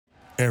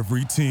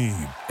Every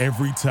team,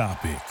 every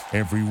topic,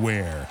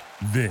 everywhere.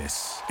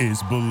 This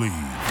is Believe.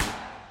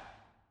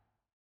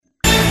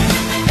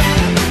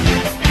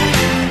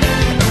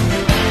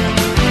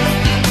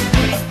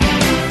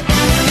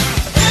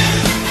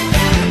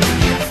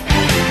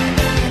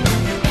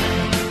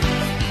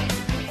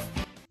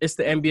 It's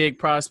the NBA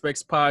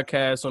Prospects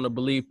Podcast on the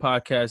Believe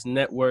Podcast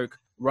Network.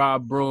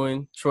 Rob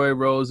Bruin, Troy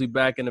Rose, we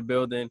back in the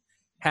building.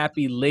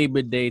 Happy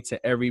Labor Day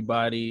to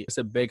everybody. It's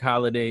a big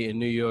holiday in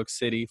New York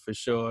City for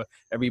sure.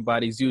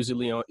 Everybody's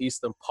usually on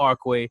Eastern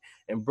Parkway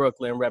in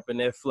Brooklyn repping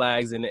their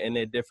flags in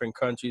their different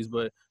countries.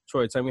 But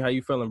Troy, tell me how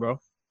you feeling, bro?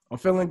 I'm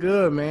feeling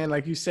good, man.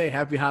 Like you say,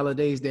 happy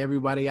holidays to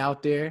everybody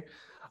out there.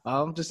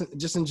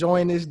 Just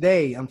enjoying this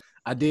day.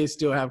 I did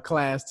still have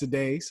class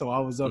today, so I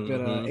was up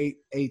at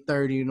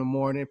 8:30 in the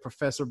morning.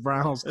 Professor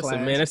Brown's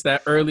class. Man, it's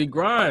that early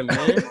grind,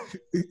 man.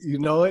 You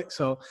know it.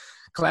 So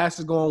class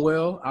is going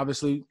well.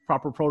 Obviously,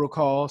 proper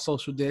protocol,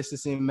 social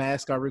distancing,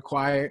 masks are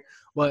required.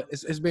 But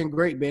it's been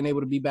great being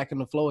able to be back in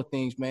the flow of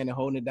things, man, and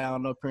holding it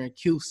down up here in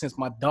Q since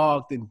my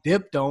dog then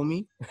dipped on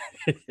me.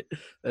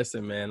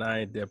 Listen, man,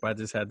 I ain't dip. I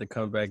just had to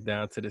come back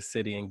down to the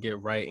city and get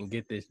right and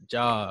get this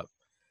job.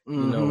 You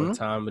know what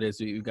time it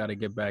is. You got to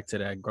get back to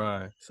that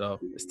grind. So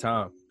it's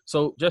time.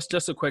 So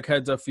just a quick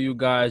heads up for you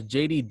guys.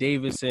 J.D.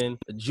 Davison,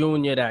 a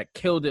junior that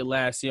killed it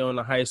last year on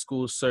the high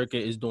school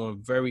circuit, is doing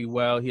very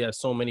well. He has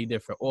so many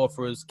different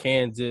offers,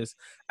 Kansas,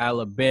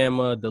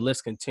 Alabama. The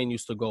list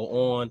continues to go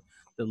on.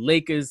 The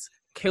Lakers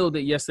killed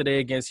it yesterday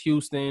against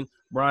Houston.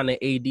 Bron and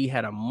AD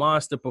had a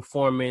monster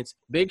performance.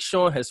 Big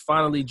Sean has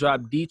finally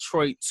dropped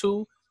Detroit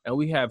 2, and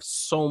we have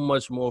so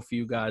much more for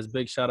you guys.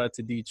 Big shout out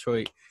to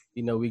Detroit.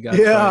 You know, we got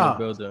Troy in the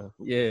building.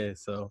 Yeah,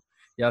 so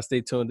y'all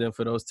stay tuned in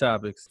for those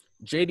topics.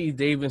 J.D.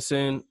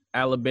 Davison,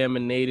 Alabama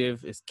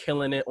native, is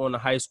killing it on the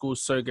high school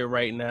circuit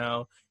right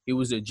now. He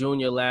was a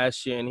junior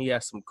last year, and he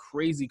has some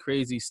crazy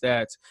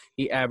stats.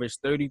 He averaged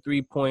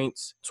 33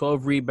 points,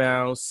 12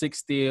 rebounds, 6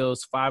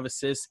 steals, 5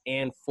 assists,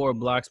 and 4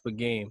 blocks per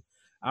game.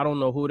 I don't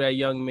know who that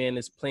young man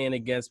is playing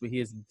against, but he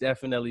is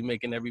definitely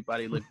making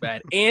everybody look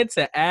bad. And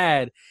to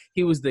add,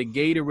 he was the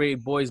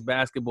Gatorade Boys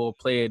Basketball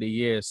Player of the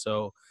Year,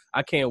 so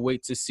I can't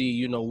wait to see,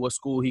 you know, what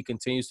school he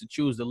continues to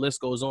choose. The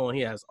list goes on.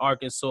 He has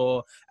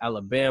Arkansas,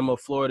 Alabama,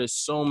 Florida,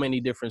 so many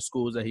different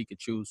schools that he could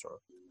choose from.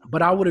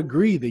 But I would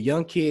agree, the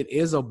young kid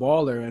is a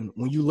baller. And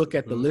when you look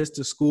at the list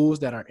of schools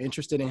that are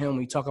interested in him,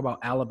 we talk about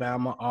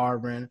Alabama,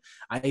 Auburn.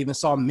 I even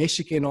saw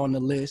Michigan on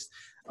the list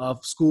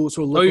of schools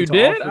who are looking to Oh,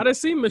 you did? offer. I didn't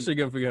see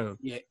Michigan for him.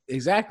 Yeah,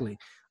 exactly.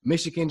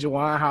 Michigan,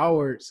 Juwan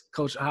Howard's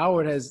Coach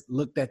Howard has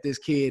looked at this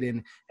kid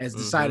and has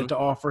decided to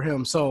offer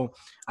him. So,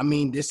 I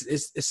mean, this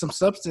is some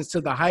substance to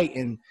the height.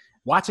 And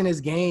watching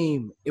his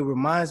game, it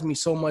reminds me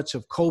so much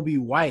of Kobe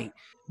White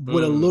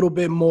with a little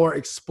bit more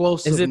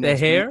explosiveness. Is it the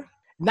hair?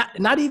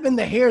 Not even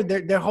the hair,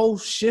 their whole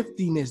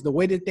shiftiness, the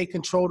way that they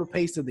control the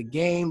pace of the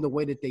game, the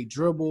way that they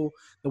dribble,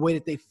 the way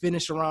that they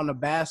finish around the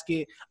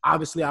basket.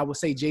 Obviously, I would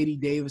say J.D.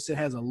 Davison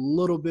has a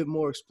little bit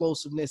more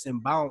explosiveness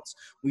and bounce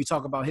when you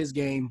talk about his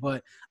game,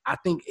 but I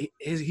think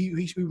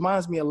he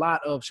reminds me a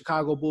lot of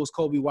Chicago Bulls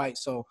Kobe White.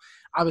 So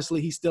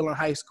obviously he's still in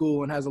high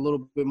school and has a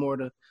little bit more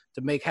to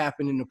make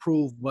happen and to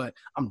prove, but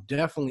I'm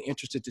definitely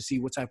interested to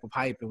see what type of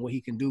hype and what he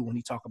can do when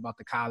he talk about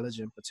the college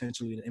and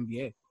potentially the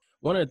NBA.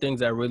 One of the things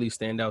that really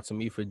stand out to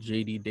me for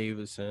J.D.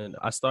 Davison,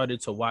 I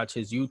started to watch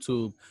his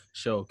YouTube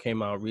show,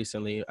 came out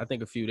recently, I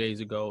think a few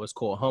days ago. It's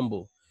called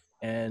Humble.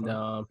 And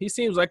he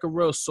seems like a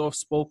real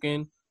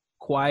soft-spoken,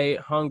 quiet,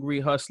 hungry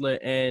hustler.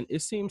 And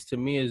it seems to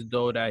me as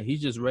though that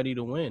he's just ready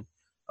to win.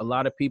 A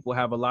lot of people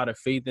have a lot of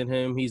faith in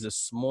him. He's a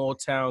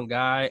small-town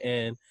guy,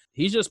 and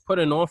he's just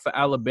putting on for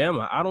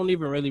Alabama. I don't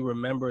even really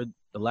remember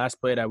the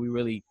last player that we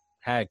really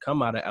had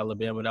come out of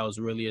Alabama that was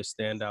really a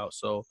standout.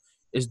 So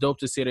it's dope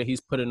to see that he's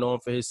putting on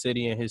for his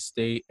city and his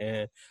state.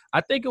 And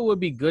I think it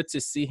would be good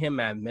to see him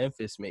at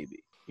Memphis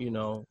maybe, you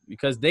know,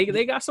 because they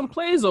got some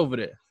players over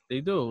there. They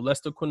do.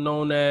 Lester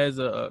Quinones,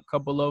 a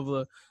couple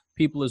of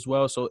people as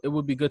well. So it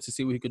would be good to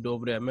see what he could do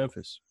over there at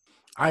Memphis.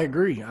 I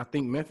agree. I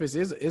think Memphis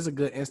is a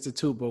good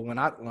institute. But when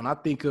I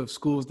think of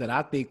schools that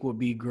I think would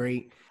be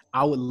great,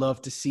 I would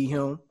love to see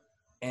him.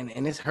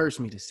 And this hurts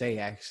me to say,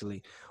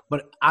 actually.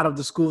 But out of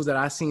the schools that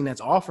I've seen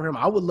that's offer him,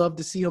 I would love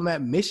to see him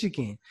at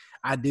Michigan.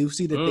 I do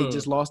see that they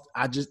just lost.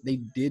 They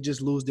did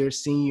just lose their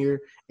senior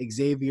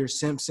Xavier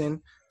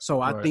Simpson.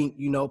 So I think,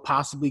 you know,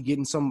 possibly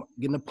getting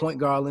a point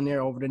guard in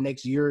there over the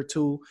next year or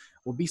two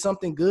will be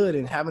something good.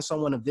 And having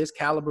someone of this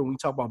caliber, when we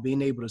talk about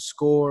being able to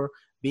score,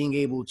 being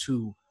able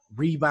to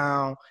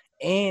rebound,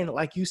 and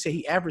like you said,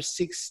 he averaged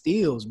 6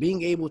 steals,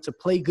 being able to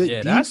play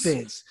good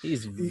defense.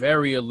 He's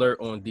very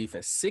alert on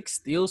defense. 6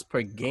 steals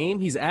per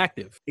game. He's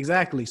active.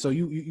 Exactly. So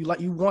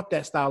you want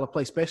that style of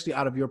play, especially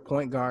out of your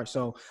point guard.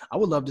 So I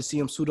would love to see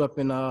him suit up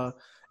in the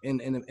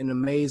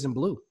maize and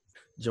blue.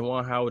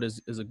 Juwan Howard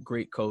is a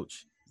great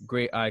coach,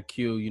 great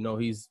IQ. You know,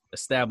 he's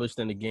established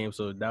in the game,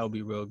 so that would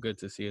be real good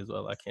to see as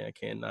well. I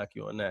can't knock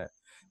you on that.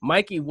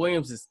 Mikey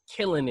Williams is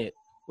killing it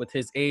with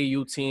his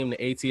AAU team, the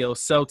ATL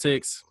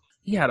Celtics.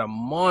 He had a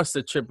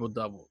monster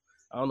triple-double.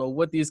 I don't know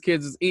what these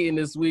kids is eating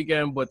this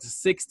weekend, but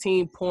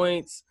 16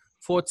 points,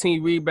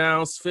 14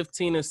 rebounds,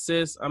 15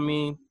 assists. I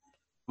mean,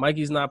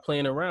 Mikey's not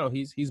playing around.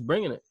 He's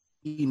bringing it.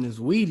 Eating his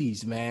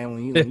Wheaties, man.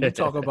 When you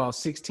talk about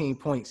 16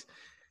 points,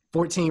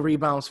 14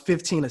 rebounds,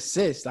 15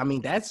 assists, I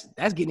mean, that's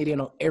getting it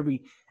in on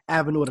every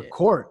avenue of the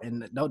court.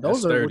 And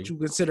those are what you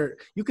consider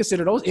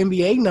those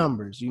NBA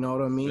numbers, you know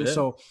what I mean? Yeah.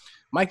 So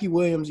Mikey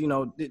Williams, you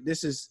know,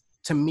 this is,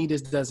 to me,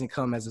 this doesn't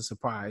come as a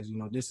surprise. You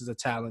know, this is a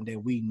talent that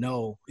we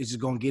know is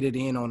just going to get it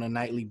in on a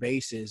nightly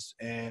basis.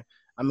 And,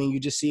 I mean, you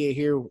just see it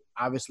here,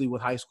 obviously,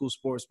 with high school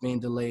sports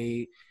being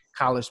delayed,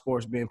 college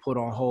sports being put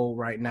on hold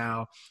right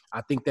now.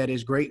 I think that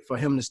is great for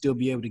him to still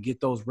be able to get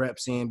those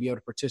reps in, be able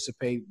to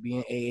participate, be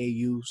in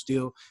AAU,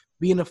 still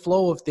be in the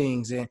flow of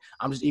things. And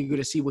I'm just eager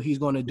to see what he's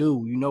going to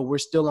do. You know, we're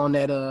still on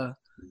that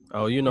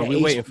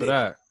we're waiting for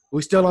that.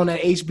 We're still on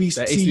that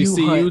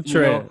HBCU hunt,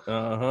 trend. You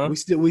know?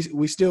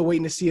 We still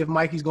waiting to see if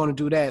Mikey's going to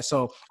do that.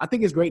 So I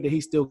think it's great that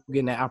he's still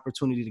getting that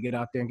opportunity to get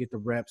out there and get the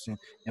reps and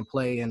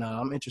play. And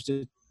I'm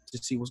interested to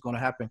see what's going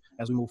to happen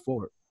as we move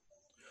forward.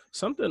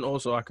 Something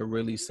also I could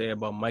really say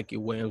about Mikey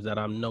Williams that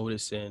I'm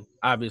noticing,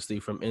 obviously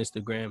from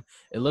Instagram,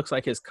 it looks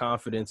like his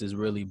confidence is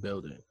really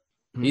building.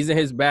 Mm-hmm. He's in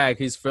his bag.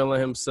 He's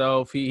feeling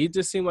himself. He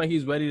just seemed like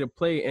he's ready to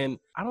play. And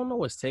I don't know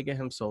what's taking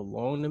him so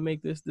long to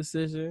make this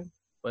decision,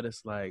 but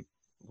it's like,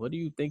 what do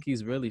you think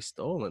he's really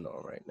stolen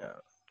on right now?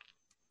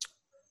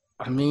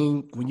 I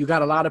mean, when you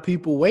got a lot of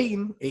people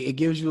waiting, it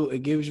gives you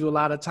a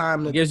lot of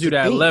time. It gives you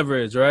that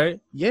leverage, right?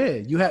 Yeah,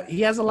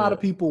 he has a lot of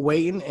people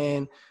waiting,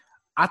 and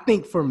I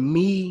think for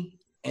me,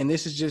 and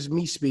this is just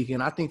me speaking,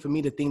 I think for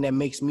me the thing that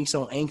makes me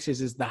so anxious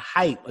is the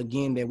hype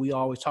again that we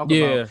always talk about.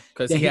 Yeah,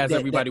 because he has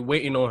everybody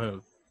waiting on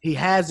him. He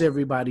has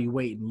everybody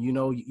waiting. You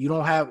know, you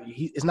don't have.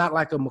 It's not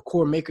like a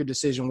McCord Maker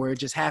decision where it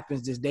just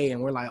happens this day,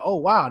 and we're like, oh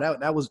wow,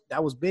 that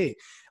was big.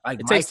 Like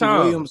it Mikey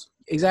Williams,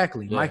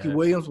 exactly. Yeah. Mikey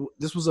Williams.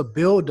 This was a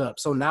buildup.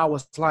 So now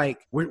it's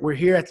like we're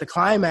here at the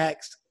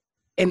climax,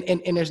 and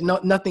there's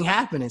nothing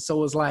happening.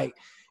 So it's like,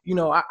 you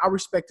know, I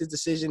respect his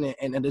decision,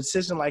 and a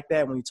decision like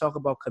that when you talk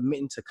about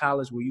committing to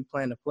college where you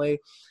plan to play.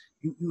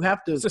 You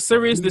have to. It's a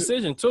serious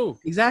decision too.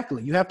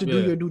 Exactly. You have to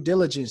do your due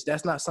diligence.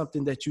 That's not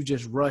something that you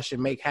just rush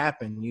and make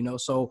happen, you know.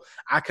 So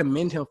I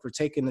commend him for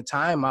taking the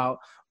time out.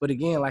 But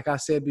again, like I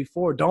said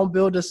before, don't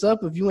build us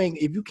up if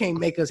you can't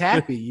make us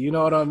happy. You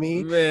know what I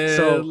mean? Man,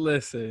 so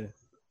listen,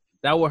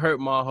 that would hurt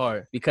my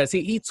heart because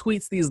he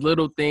tweets these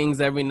little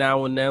things every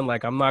now and then,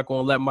 like I'm not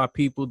gonna let my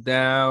people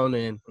down,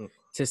 and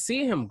to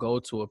see him go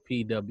to a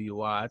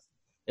PWI,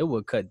 it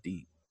would cut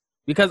deep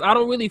because I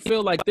don't really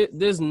feel like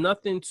there's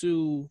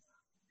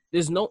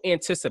no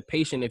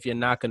anticipation if you're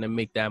not going to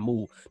make that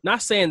move.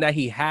 Not saying that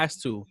he has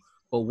to,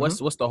 but what's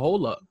the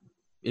hold up?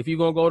 If you're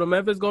going to go to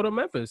Memphis, go to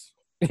Memphis.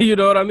 You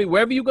know what I mean?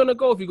 Wherever you're going to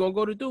go, if you're going to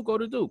go to Duke, go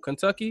to Duke.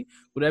 Kentucky,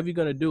 whatever you're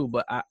going to do.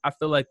 But I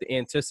feel like the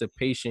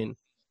anticipation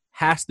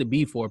has to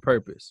be for a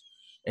purpose.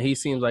 And he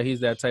seems like he's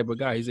that type of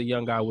guy. He's a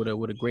young guy with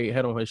a great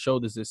head on his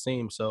shoulders, it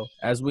seems. So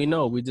as we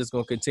know, we're just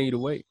going to continue to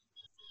wait.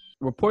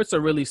 Reports are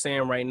really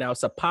saying right now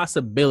it's a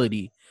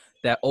possibility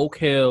that Oak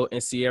Hill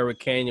and Sierra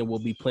Canyon will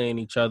be playing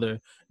each other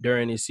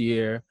during this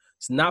year.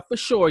 It's not for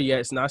sure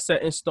yet. It's not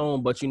set in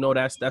stone, but you know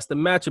that's the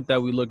matchup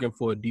that we're looking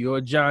for.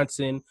 Dior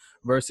Johnson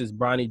versus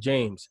Bronny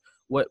James.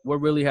 What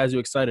really has you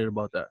excited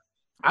about that?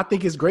 I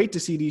think it's great to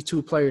see these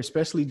two players,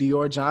 especially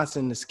Dior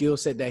Johnson, the skill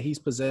set that he's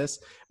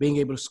possessed, being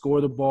able to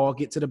score the ball,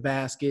 get to the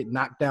basket,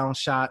 knock down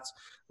shots.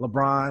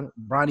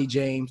 Bronny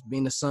James,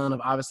 being the son of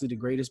obviously the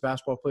greatest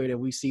basketball player that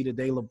we see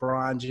today,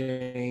 LeBron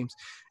James,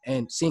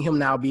 and seeing him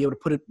now be able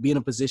to be in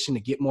a position to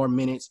get more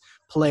minutes,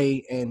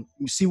 play, and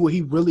you see what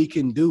he really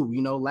can do.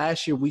 You know,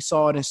 last year we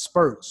saw it in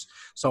spurts.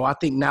 So I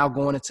think now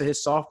going into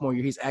his sophomore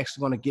year, he's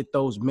actually going to get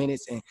those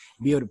minutes and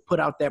be able to put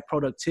out that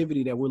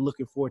productivity that we're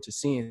looking forward to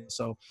seeing.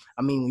 So,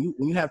 I mean,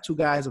 when you have two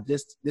guys of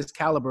this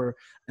caliber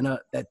and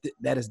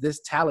that is this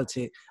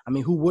talented, I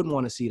mean, who wouldn't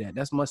want to see that?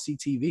 That's must-see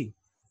TV.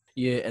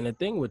 Yeah, and the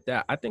thing with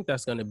that, I think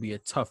that's going to be a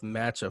tough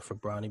matchup for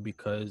Bronny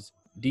because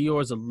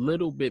Dior's a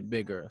little bit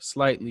bigger,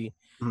 slightly,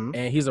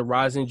 and he's a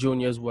rising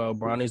junior as well.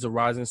 Bronny's a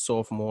rising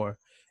sophomore,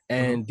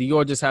 and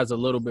Dior just has a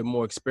little bit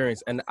more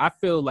experience. And I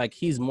feel like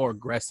he's more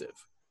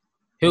aggressive.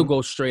 He'll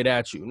go straight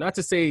at you. Not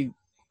to say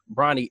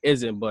Bronny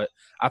isn't, but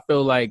I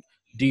feel like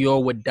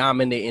Dior would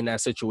dominate in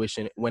that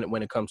situation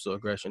when it comes to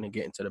aggression and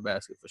getting to the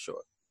basket for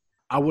sure.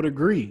 I would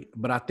agree,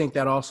 but I think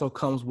that also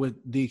comes with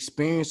the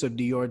experience of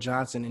Dior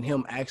Johnson and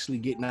him actually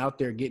getting out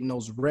there, getting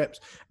those reps,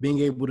 being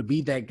able to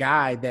be that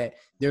guy that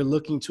they're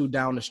looking to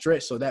down the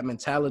stretch. So that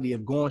mentality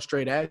of going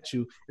straight at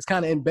you is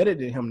kind of embedded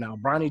in him now.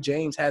 Bronny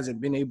James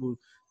hasn't been able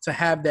to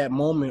have that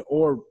moment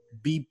or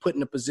be put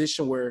in a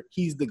position where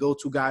he's the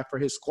go-to guy for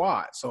his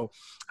squad. So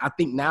I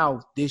think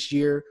now this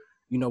year,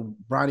 you know,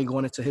 Bronny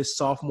going into his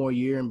sophomore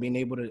year and being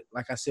able to,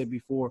 like I said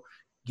before,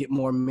 get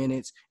more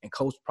minutes, and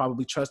coach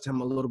probably trust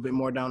him a little bit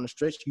more down the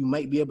stretch, you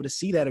might be able to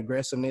see that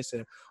aggressiveness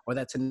or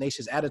that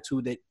tenacious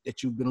attitude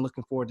that you've been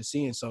looking forward to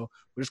seeing. So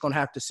we're just going to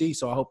have to see.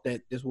 So I hope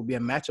that this will be a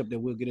matchup that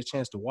we'll get a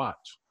chance to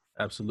watch.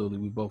 Absolutely.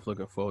 We both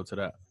looking forward to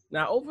that.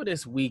 Now, over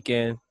this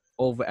weekend,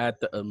 over at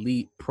the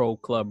Elite Pro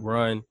Club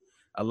Run.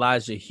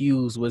 Elijah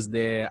Hughes was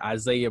there,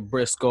 Isaiah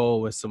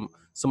Briscoe, and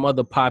some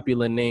other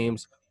popular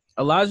names.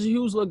 Elijah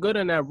Hughes looked good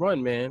in that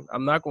run, man.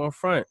 I'm not going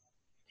front.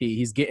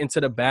 He's getting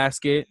to the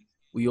basket.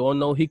 We all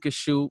know he could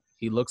shoot.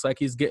 He looks like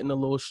he's getting a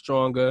little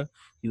stronger.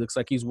 He looks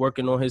like he's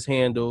working on his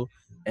handle.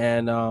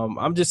 And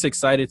I'm just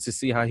excited to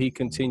see how he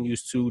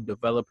continues to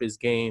develop his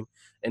game.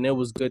 And it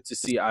was good to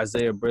see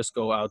Isaiah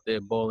Briscoe out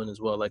there balling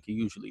as well, like he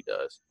usually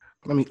does.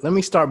 Let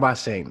me start by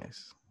saying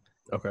this.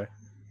 Okay.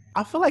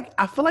 I feel like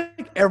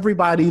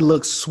everybody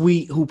looks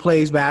sweet who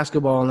plays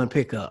basketball and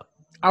pickup.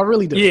 I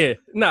really do. Yeah,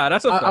 nah,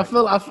 that's a fact.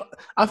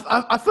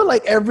 I feel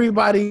like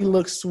everybody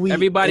looks sweet.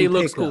 Everybody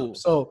looks pickup. cool.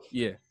 So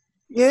yeah,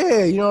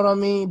 you know what I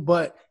mean.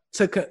 But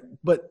to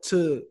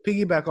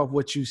piggyback off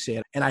what you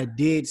said, and I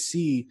did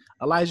see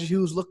Elijah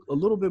Hughes look a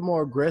little bit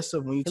more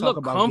aggressive when you talk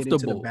about getting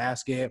to the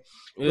basket.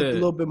 Looked a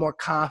little bit more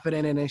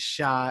confident in his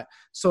shot.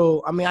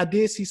 So I mean, I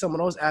did see some of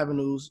those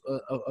avenues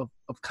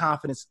of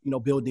confidence,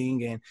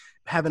 building and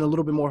having a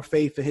little bit more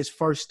faith in his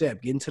first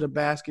step, getting to the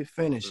basket,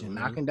 finishing,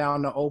 knocking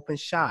down the open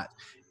shot,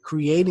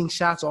 creating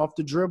shots off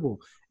the dribble.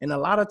 And a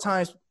lot of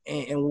times,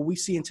 and what we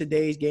see in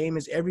today's game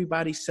is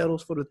everybody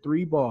settles for the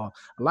three ball.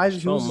 Elijah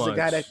Hughes is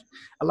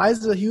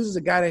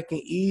a guy that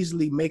can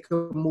easily make a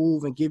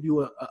move and give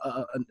you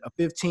a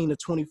 15 to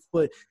 20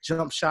 foot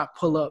jump shot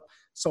pull up.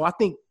 So I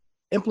think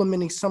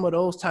implementing some of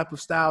those type of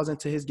styles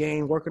into his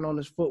game, working on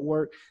his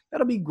footwork,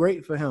 that'll be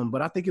great for him.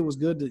 But I think it was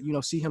good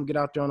to see him get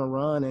out there on a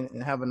run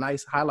and have a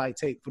nice highlight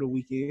tape for the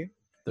weekend.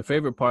 The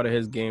favorite part of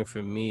his game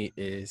for me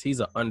is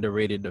he's an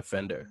underrated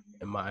defender,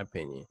 in my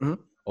opinion.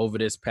 Mm-hmm. Over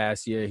this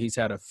past year, he's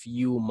had a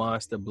few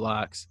monster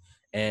blocks,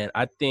 and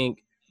I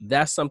think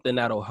that's something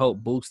that'll help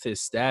boost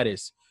his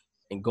status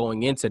and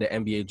going into the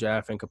NBA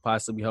draft and could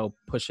possibly help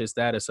push his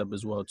status up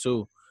as well,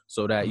 too,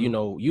 so that,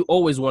 you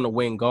always want to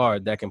wing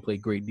guard that can play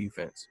great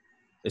defense.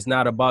 It's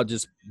not about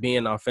just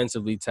being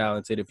offensively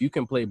talented. If you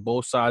can play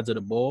both sides of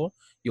the ball,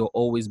 you'll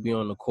always be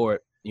on the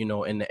court, in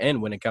the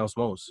end when it counts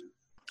most.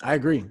 I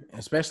agree,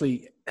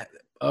 especially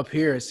up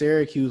here at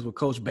Syracuse with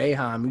Coach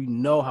Boeheim. You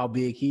know how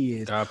big he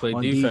is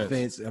on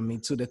defense. I mean,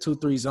 the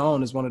 2-3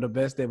 zone is one of the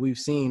best that we've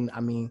seen. I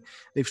mean,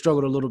 they've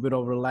struggled a little bit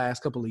over the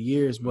last couple of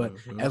years, but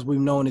as we've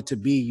known it to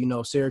be,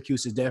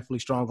 Syracuse is definitely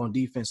strong on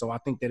defense. So I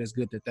think that it's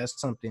good that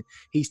that's something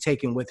he's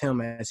taken with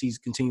him as he's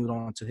continued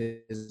on to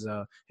his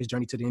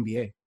journey to the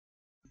NBA.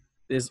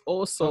 There's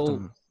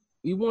also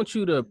we want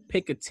you to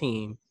pick a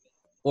team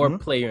or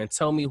player and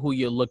tell me who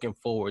you're looking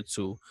forward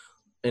to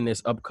in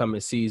this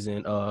upcoming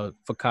season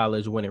for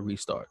college when it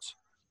restarts.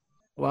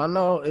 Well, I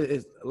know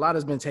a lot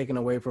has been taken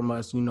away from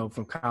us,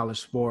 from college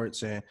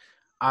sports. And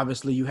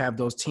obviously you have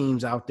those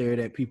teams out there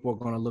that people are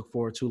going to look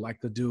forward to,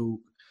 like a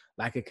Duke,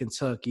 like a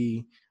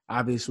Kentucky,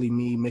 obviously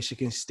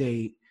Michigan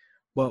State.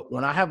 But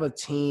when I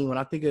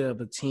think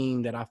of a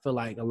team that I feel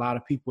like a lot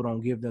of people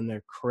don't give them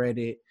their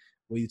credit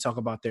when you talk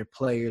about their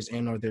players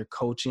and or their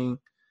coaching,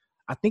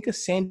 I think of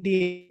San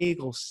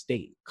Diego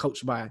State,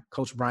 coached by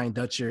Coach Brian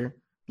Dutcher,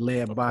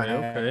 led by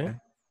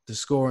the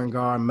scoring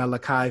guard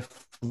Malachi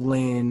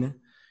Flynn.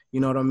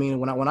 You know what I mean?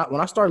 When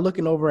I start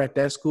looking over at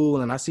that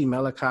school and I see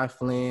Malachi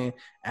Flynn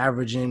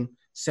averaging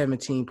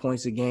 17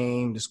 points a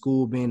game, the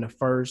school being the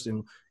first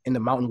in the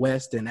Mountain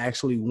West and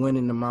actually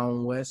winning the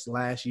Mountain West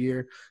last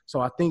year.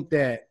 So I think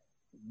that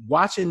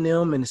watching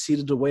them and see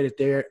the way that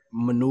they're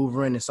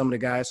maneuvering and some of the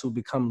guys who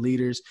become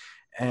leaders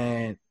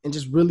and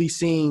just really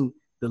seeing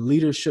the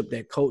leadership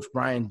that Coach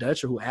Brian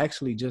Dutcher, who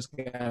actually just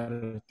got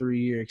a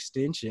 3-year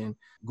extension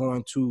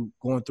going through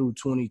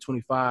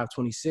 2025,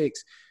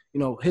 26,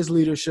 his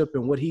leadership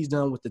and what he's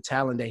done with the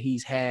talent that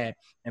he's had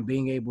and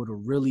being able to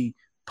really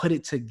put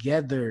it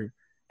together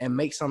and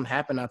make something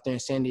happen out there in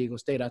San Diego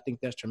State, I think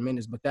that's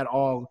tremendous. But that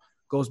all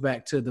goes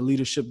back to the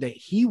leadership that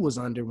he was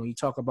under when you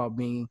talk about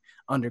being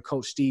under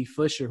Coach Steve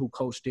Fisher, who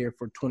coached there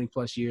for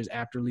 20-plus years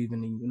after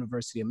leaving the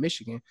University of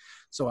Michigan.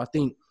 So I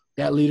think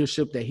that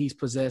leadership that he's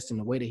possessed and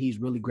the way that he's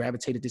really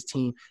gravitated this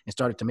team and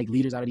started to make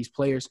leaders out of these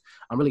players,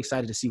 I'm really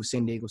excited to see what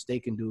San Diego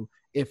State can do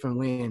if and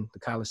when the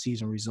college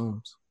season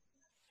resumes.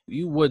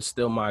 You would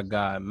still my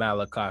guy,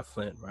 Malachi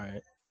Flynn,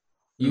 right?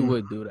 You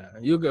would do that.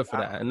 You're good for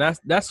that. And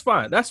that's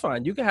fine. That's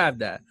fine. You can have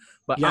that.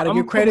 But you got to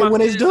give credit when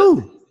it's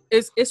due.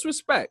 It's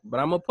respect. But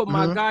I'm going to put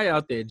my guy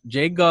out there,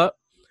 Jay Gupp,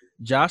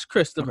 Josh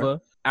Christopher,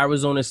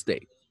 Arizona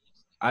State.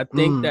 I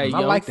think that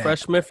young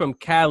freshman from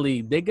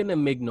Cali, they're going to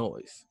make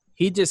noise.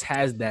 He just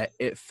has that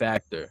it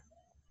factor.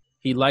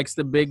 He likes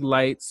the big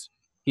lights.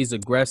 He's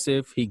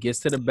aggressive. He gets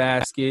to the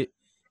basket.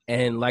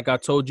 And like I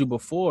told you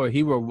before,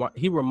 he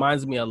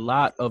reminds me a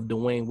lot of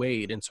Dwayne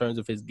Wade in terms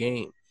of his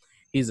game.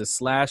 He's a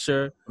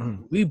slasher.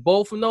 We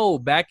both know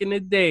back in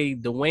the day,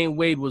 Dwayne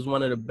Wade was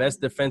one of the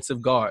best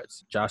defensive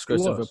guards. Josh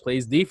Christopher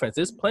plays defense.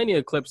 There's plenty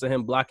of clips of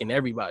him blocking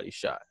everybody's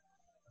shot.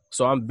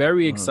 So I'm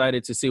very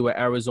excited to see what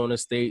Arizona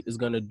State is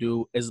going to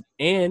do.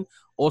 And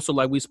also,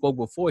 like we spoke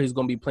before, he's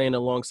going to be playing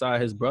alongside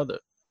his brother.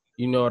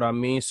 You know what I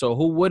mean? So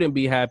who wouldn't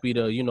be happy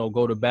to,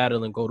 go to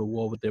battle and go to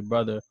war with their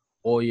brother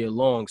all year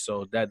long?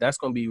 So that's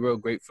going to be real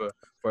great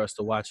for us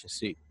to watch and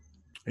see.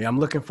 Yeah, I'm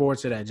looking forward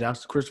to that.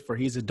 Josh Christopher,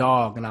 he's a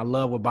dog, and I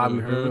love what Bobby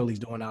Mm-hmm. Hurley's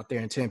doing out there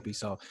in Tempe.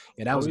 So,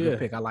 yeah, that was a good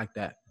pick. I like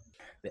that.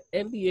 The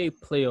NBA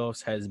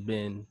playoffs has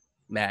been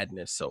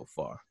madness so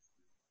far.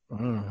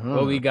 Mm-hmm.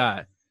 What we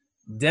got?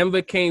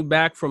 Denver came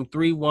back from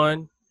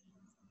 3-1.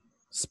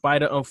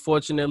 Spider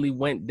unfortunately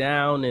went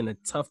down in a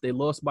tough. They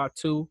lost by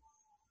 2.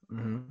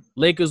 Mm-hmm.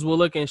 Lakers were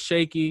looking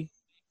shaky,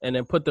 and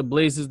then put the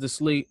Blazers to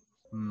sleep.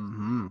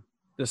 Mm-hmm.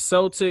 The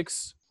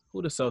Celtics,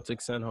 who the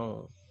Celtics sent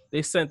home?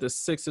 They sent the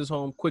Sixers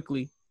home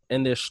quickly,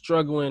 and they're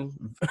struggling.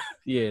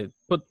 Yeah,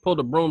 pull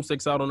the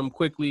broomsticks out on them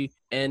quickly.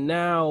 And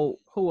now,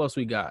 who else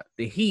we got?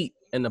 The Heat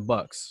and the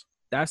Bucks.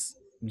 That's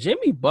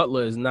Jimmy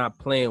Butler is not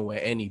playing with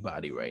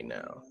anybody right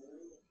now.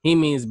 He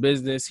means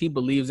business. He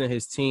believes in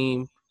his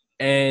team.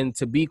 And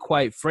to be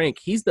quite frank,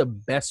 he's the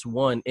best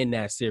one in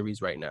that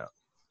series right now.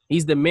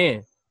 He's the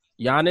man.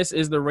 Giannis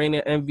is the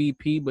reigning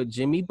MVP, but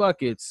Jimmy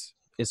Buckets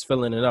is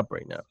filling it up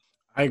right now.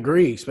 I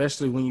agree,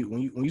 especially when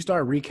you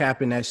start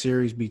recapping that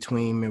series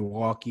between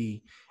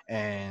Milwaukee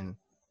and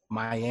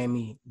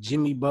Miami.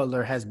 Jimmy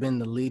Butler has been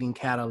the leading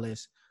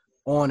catalyst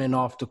on and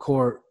off the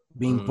court,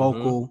 being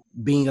vocal,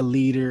 being a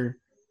leader,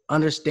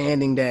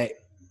 understanding that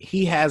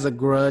he has a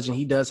grudge and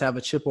he does have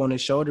a chip on his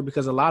shoulder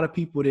because a lot of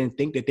people didn't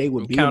think that they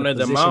would be in the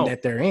position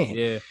that they're in.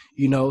 Yeah.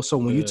 You know, so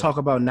when you talk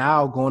about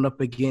now going up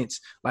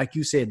against, like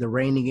you said, the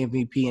reigning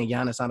MVP and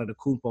Giannis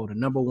Antetokounmpo, the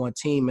number 1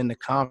 team in the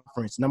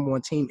conference, number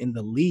 1 team in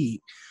the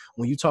league,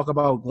 when you talk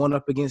about going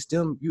up against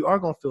them, you are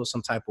going to feel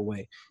some type of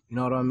way. You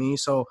know what I mean?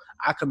 So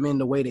I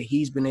commend the way that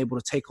he's been able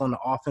to take on the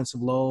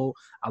offensive load.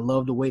 I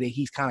love the way that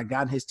he's kind of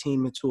gotten his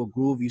team into a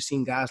groove. You've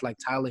seen guys like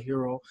Tyler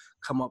Hero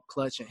come up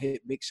clutch and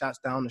hit big shots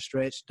down the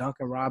stretch.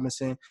 Duncan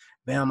Robinson,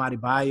 Bam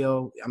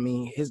Adebayo. I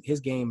mean, his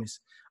game is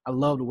 – I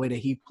love the way that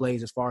he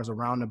plays as far as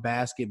around the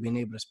basket, being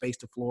able to space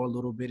the floor a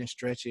little bit and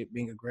stretch it,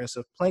 being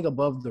aggressive, playing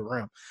above the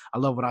rim. I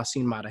love what I've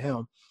seen out of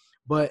him.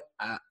 But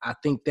I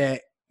think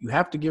that you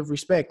have to give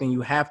respect and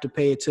you have to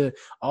pay it to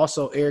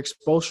also Eric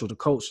Spoelstra, the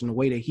coach, and the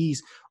way that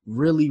he's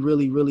really,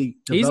 really, really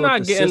developed He's not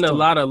getting system. a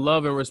lot of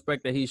love and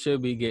respect that he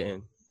should be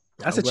getting.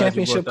 That's a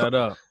championship.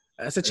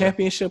 That's a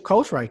championship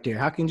coach right there.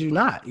 How can you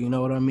not? You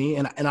know what I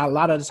mean? And a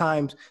lot of the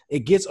times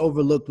it gets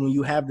overlooked when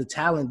you have the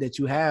talent that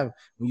you have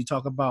when you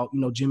talk about,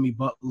 you know, Jimmy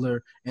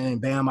Butler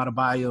and Bam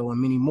Adebayo and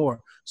many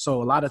more.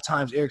 So a lot of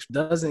times Eric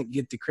doesn't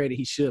get the credit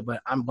he should,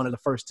 but I'm one of the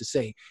first to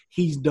say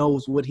he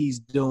knows what he's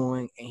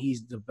doing and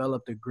he's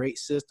developed a great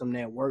system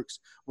that works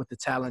with the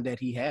talent that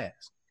he has.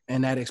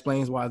 And that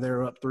explains why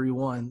they're up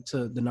 3-1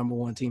 to the number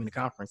 1 team in the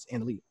conference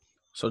and the league.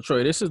 So,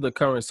 Troy, this is the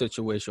current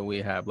situation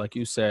we have. Like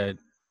you said,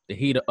 the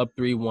Heat are up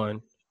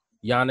 3-1.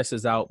 Giannis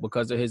is out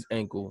because of his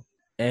ankle.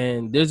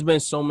 And there's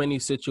been so many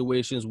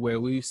situations where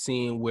we've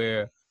seen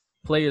where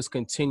players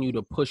continue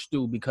to push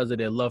through because of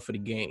their love for the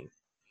game,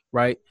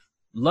 right?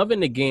 Loving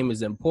the game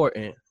is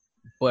important,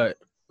 but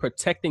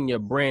protecting your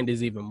brand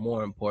is even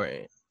more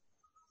important,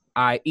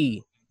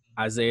 i.e.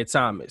 Isaiah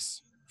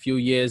Thomas. A few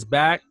years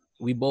back,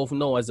 we both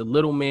know as a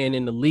little man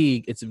in the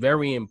league, it's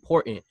very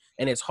important,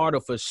 and it's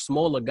harder for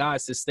smaller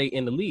guys to stay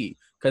in the league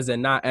because they're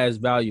not as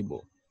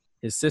valuable.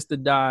 His sister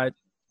died,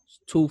 his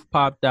tooth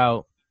popped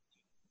out.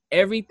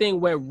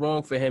 Everything went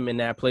wrong for him in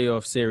that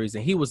playoff series,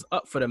 and he was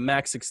up for the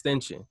max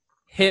extension.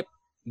 Hip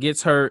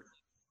gets hurt,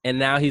 and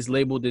now he's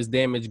labeled as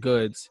damaged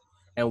goods.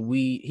 And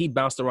he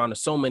bounced around to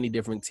so many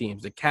different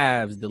teams, the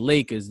Cavs, the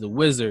Lakers, the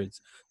Wizards.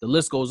 The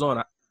list goes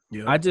on.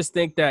 I just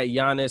think that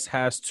Giannis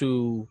has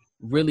to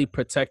really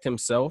protect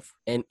himself.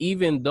 And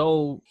even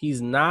though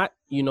he's not,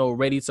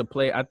 ready to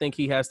play, I think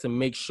he has to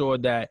make sure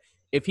that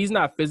if he's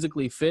not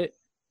physically fit,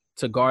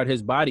 to guard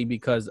his body,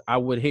 because I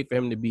would hate for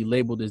him to be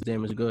labeled as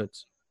damaged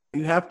goods.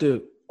 You have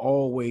to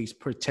always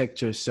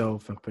protect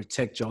yourself and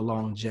protect your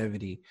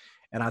longevity.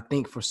 And I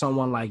think for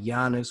someone like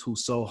Giannis,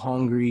 who's so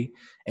hungry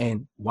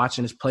and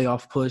watching this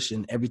playoff push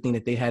and everything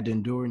that they had to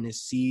endure in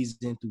this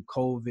season through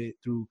COVID,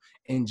 through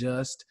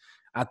injustice,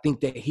 I think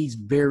that he's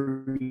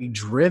very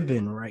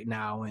driven right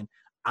now. And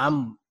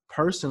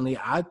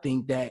I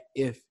think that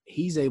if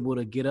he's able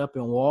to get up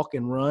and walk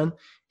and run,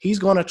 he's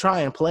going to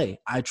try and play.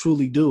 I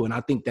truly do. And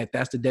I think that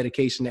that's the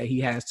dedication that he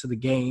has to the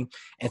game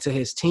and to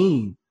his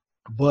team.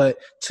 But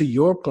to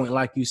your point,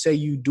 like you say,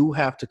 you do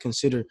have to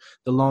consider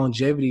the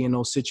longevity in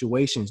those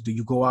situations. Do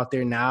you go out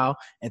there now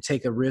and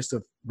take a risk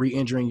of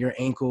re-injuring your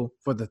ankle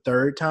for the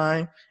third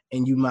time,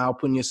 and you now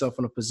putting yourself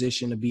in a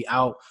position to be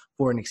out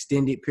for an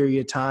extended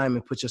period of time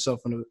and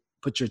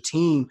put your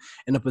team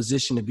in a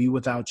position to be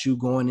without you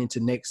going into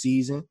next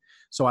season?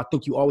 So I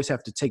think you always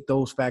have to take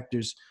those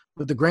factors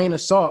with a grain of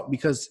salt,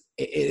 because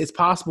it's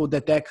possible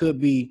that could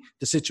be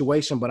the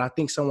situation. But I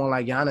think someone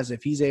like Giannis,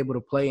 if he's able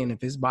to play and if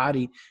his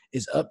body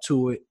is up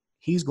to it,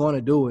 he's going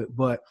to do it.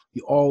 But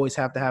you always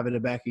have to have in the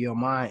back of your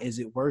mind, is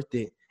it worth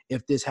it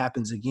if this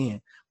happens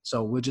again?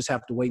 So we'll just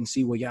have to wait and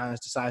see what Giannis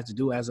decides to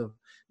do. As of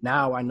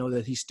now, I know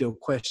that he's still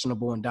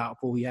questionable and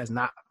doubtful. He has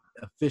not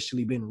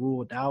officially been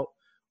ruled out.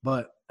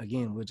 But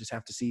again, we'll just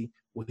have to see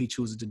what he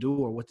chooses to do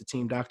or what the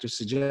team doctors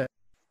suggest.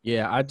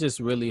 Yeah, I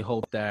just really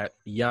hope that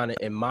Giannis,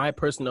 in my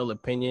personal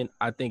opinion,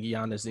 I think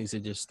Giannis needs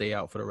to just stay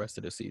out for the rest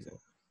of the season.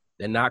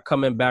 They're not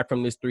coming back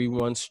from this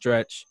 3-1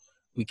 stretch.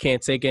 We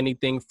can't take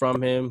anything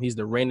from him. He's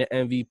the reigning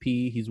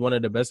MVP. He's one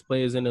of the best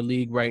players in the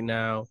league right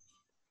now.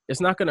 It's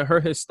not going to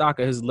hurt his stock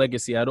or his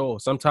legacy at all.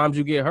 Sometimes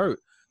you get hurt.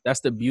 That's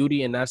the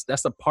beauty, and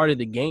that's a part of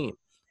the game.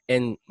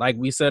 And like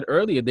we said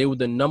earlier, they were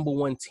the number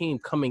one team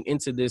coming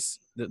into the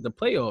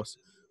playoffs,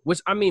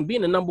 which, I mean,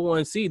 being the number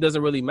one seed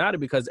doesn't really matter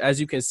because,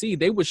 as you can see,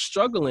 they were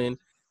struggling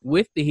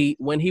with the Heat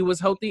when he was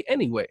healthy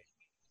anyway,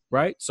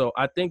 right? So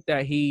I think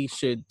that he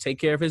should take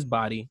care of his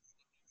body,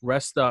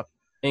 rest up,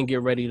 and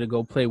get ready to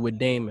go play with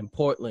Dame in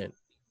Portland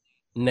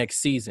next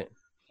season.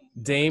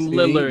 Dame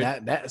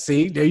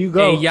Lillard. There you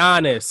go. And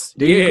Giannis.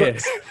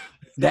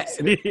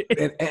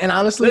 And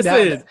honestly,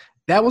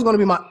 that was going to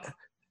be my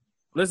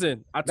 –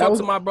 Listen, I talked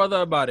to my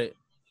brother about it.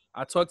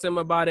 I talked to him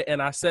about it, and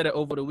I said it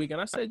over the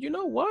weekend. I said, you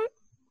know what?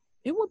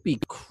 It would be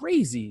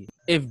crazy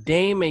if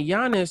Dame and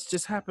Giannis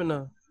just happen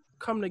to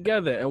come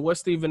together. And what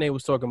Stephen A.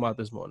 was talking about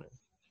this morning.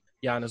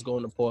 Giannis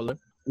going to Portland.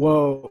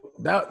 Well,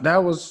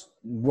 that was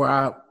where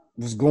I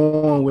was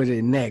going with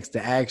it next,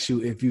 to ask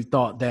you if you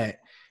thought that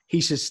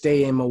he should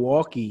stay in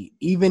Milwaukee,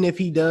 even if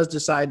he does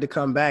decide to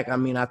come back. I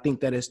mean, I think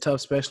that it's tough,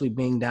 especially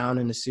being down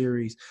in the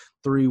series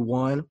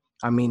 3-1.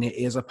 I mean, it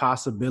is a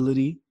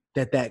possibility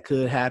that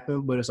could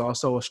happen, but it's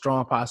also a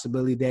strong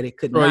possibility that it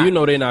could not. Bro, you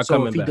know they're not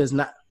coming back. If he does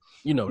not,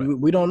 you know that.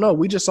 We don't know.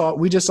 We just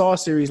saw a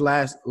series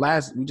last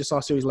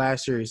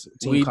series.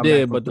 We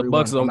did, but the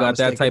Bucks don't got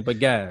that type of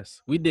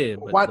gas. We did,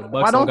 but the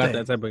Bucks don't got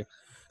that type of.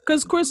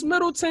 Because Chris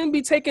Middleton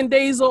be taking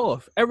days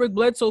off. Eric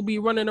Bledsoe be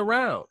running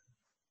around.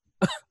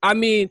 I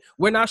mean,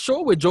 we're not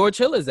sure where George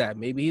Hill is at.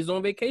 Maybe he's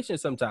on vacation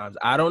sometimes.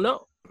 I don't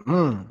know.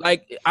 And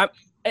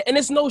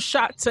it's no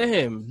shot to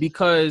him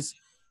because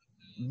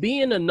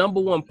being a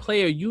number one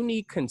player, you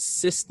need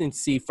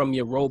consistency from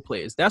your role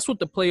players. That's what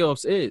the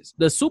playoffs is.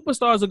 The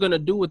superstars are going to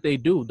do what they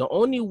do. The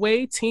only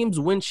way teams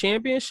win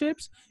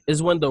championships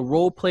is when the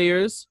role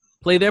players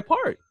play their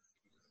part.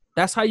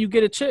 That's how you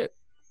get a chip.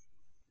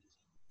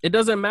 It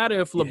doesn't matter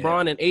if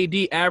LeBron and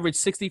AD average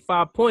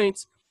 65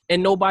 points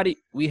and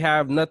we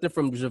have nothing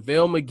from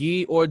JaVale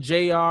McGee or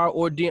JR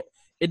or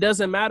it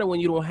doesn't matter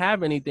when you don't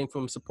have anything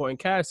from supporting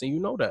cast, and you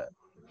know that.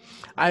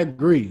 I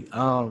agree.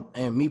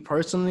 And me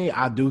personally,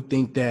 I do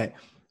think that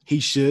he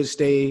should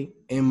stay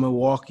in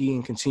Milwaukee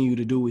and continue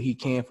to do what he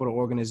can for the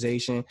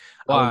organization.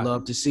 Why? I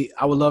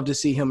would love to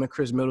see him and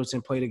Chris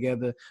Middleton play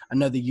together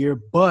another year,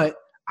 but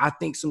I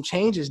think some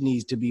changes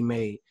needs to be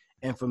made.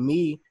 And for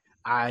me,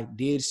 I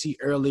did see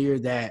earlier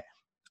that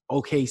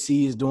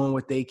OKC is doing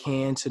what they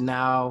can to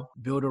now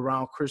build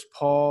around Chris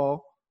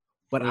Paul,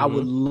 but I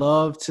would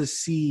love to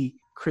see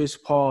Chris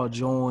Paul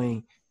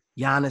join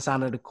Giannis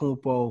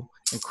Antetokounmpo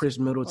and Chris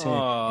Middleton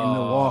in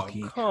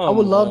Milwaukee. I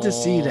would love to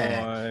see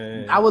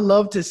that. I would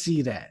love to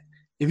see that.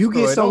 If you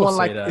get someone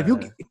like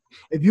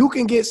if you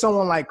can get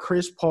someone like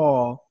Chris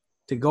Paul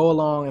to go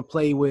along and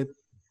play with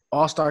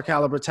all-star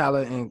caliber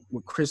talent and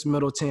with Chris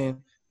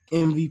Middleton,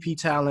 MVP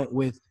talent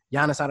with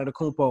Giannis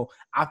Antetokounmpo,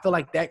 I feel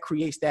like that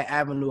creates that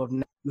avenue of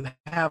you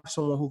have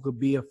someone who could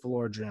be a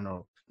floor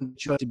general,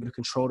 to be able to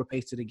control the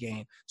pace of the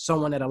game,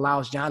 someone that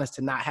allows Giannis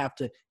to not have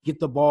to get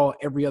the ball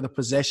every other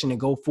possession and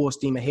go full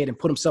steam ahead and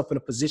put himself in a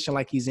position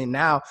like he's in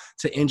now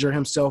to injure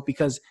himself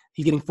because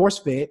he's getting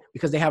force-fed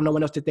because they have no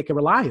one else that they can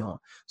rely on.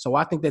 So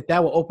I think that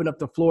will open up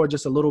the floor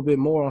just a little bit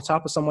more on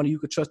top of someone you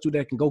could trust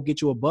that can go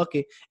get you a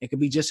bucket and can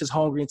be just as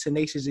hungry and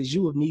tenacious as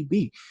you if need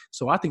be.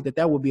 So I think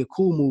that would be a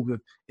cool move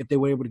if they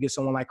were able to get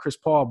someone like Chris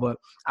Paul. But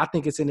I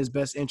think it's in his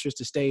best interest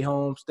to stay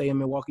home, stay in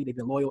Milwaukee. They've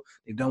been loyal.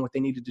 They've done what they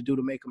needed to do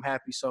to make him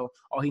happy. So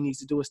all he needs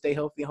to do is stay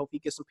healthy and hope he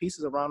gets some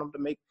pieces around him to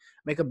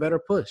make a better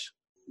push.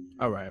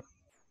 All right.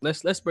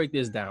 Let's break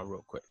this down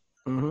real quick.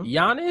 Mm-hmm.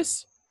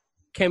 Giannis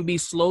can be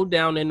slowed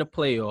down in the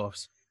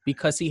playoffs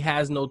because he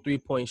has no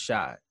three-point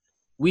shot.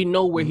 We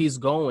know where he's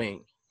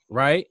going,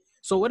 right?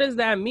 So what does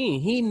that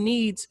mean? He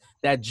needs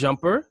that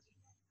jumper.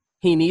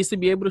 He needs to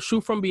be able to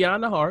shoot from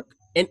beyond the arc.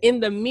 And in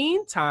the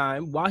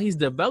meantime, while he's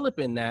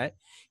developing that,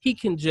 he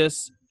can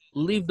just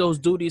leave those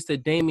duties to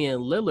Damian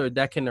Lillard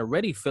that can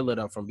already fill it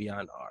up from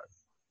beyond the arc.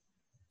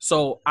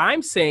 So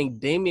I'm saying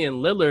Damian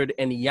Lillard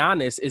and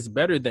Giannis is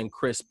better than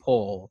Chris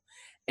Paul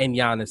and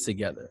Giannis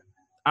together.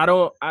 I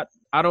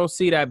don't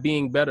see that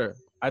being better.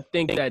 I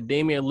think that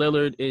Damian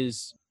Lillard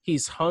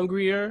he's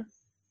hungrier.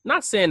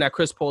 Not saying that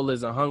Chris Paul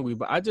isn't hungry,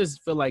 but I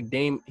just feel like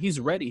he's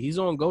ready. He's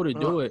on go to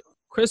do it.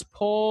 Chris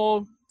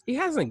Paul, he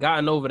hasn't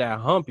gotten over that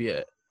hump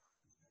yet.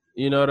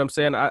 You know what I'm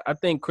saying? I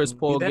think Chris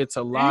Paul gets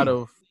a lot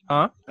of –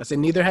 I said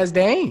neither has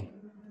Dame.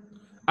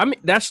 I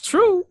mean, that's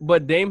true,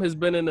 but Dame has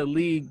been in the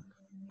league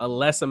a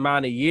less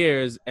amount of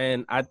years,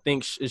 and I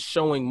think is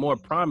showing more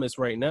promise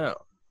right now.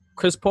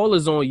 Chris Paul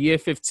is on year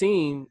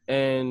 15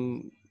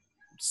 and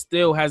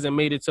still hasn't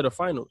made it to the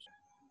finals.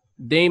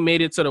 Dame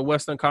made it to the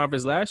Western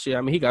Conference last year.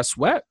 I mean, he got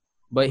swept,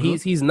 but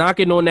he's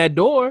knocking on that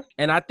door,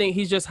 and I think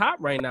he's just hot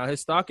right now.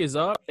 His stock is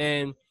up,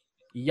 and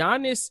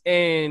Giannis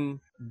and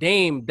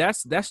Dame,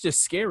 that's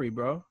just scary,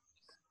 bro.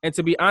 And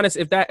to be honest,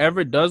 if that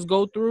ever does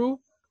go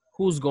through,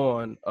 who's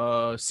gone?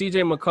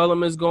 CJ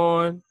McCollum is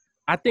gone.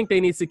 I think they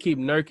need to keep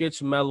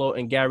Nurkic, Melo,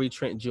 and Gary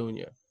Trent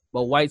Jr.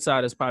 But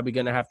Whiteside is probably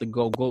gonna have to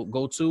go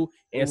to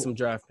and some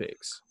draft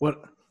picks.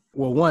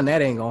 Well, one,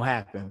 that ain't gonna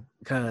happen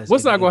because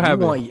what's not gonna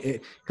happen?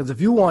 Because if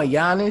you want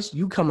Giannis,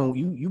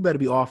 you better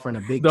be offering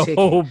a big the ticket.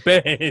 whole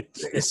bench.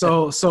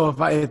 So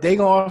if they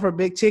gonna offer a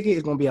big ticket,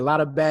 it's gonna be a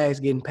lot of bags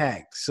getting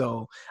packed.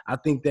 So I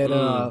think that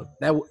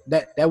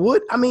that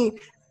would, I mean,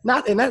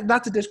 not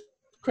to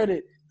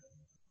discredit.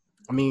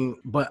 I mean,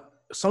 but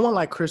someone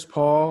like Chris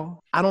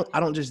Paul, I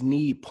don't just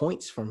need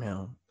points from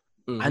him.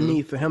 I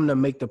need for him to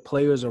make the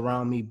players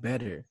around me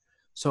better.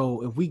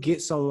 So if we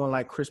get someone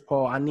like Chris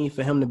Paul, I need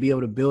for him to be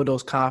able to build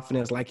those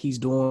confidence like he's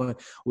doing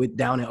with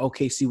down in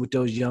OKC with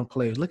those young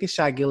players. Look at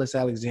Shai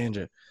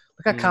Gilgeous-Alexander.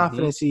 Look how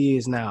confident he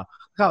is now.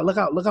 Look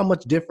how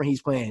much different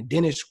he's playing.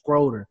 Dennis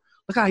Schroeder.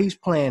 Look how he's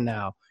playing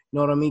now. You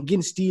know what I mean?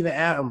 Getting Steven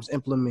Adams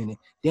implemented.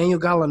 Daniel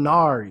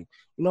Gallinari.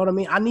 You know what I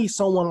mean? I need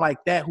someone like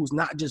that who's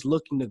not just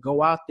looking to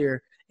go out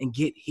there and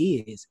get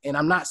his. And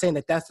I'm not saying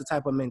that that's the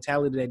type of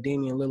mentality that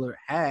Damian Lillard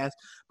has,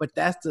 but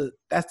that's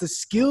the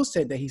skill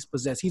set that he's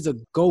possessed. He's a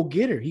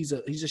go-getter. He's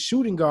a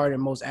shooting guard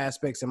in most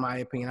aspects, in my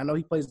opinion. I know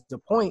he plays the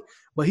point,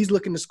 but he's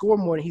looking to score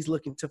more than he's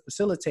looking to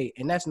facilitate,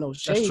 and that's no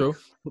shade. That's true.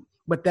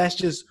 But that's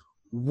just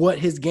what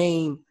his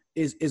game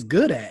is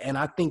good at. And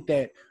I think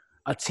that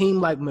a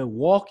team like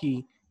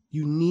Milwaukee,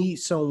 you need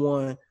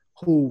someone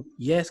who,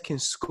 yes, can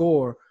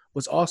score,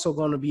 was also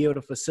going to be able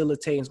to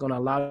facilitate and is going to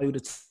allow you to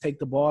take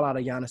the ball out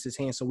of Giannis's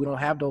hands, so we don't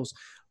have those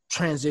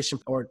transition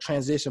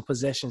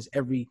possessions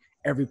every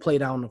play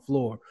down the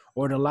floor,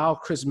 or to allow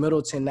Chris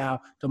Middleton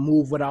now to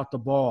move without the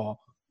ball.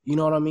 You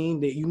know what I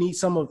mean? That you need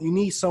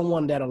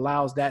someone that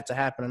allows that to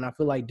happen. And I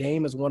feel like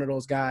Dame is one of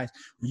those guys.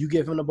 When you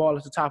give him the ball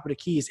at the top of the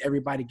key, it's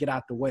everybody get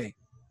out the way.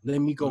 Let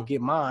me go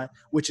get mine,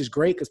 which is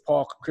great because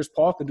Chris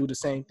Paul can do the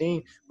same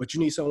thing. But you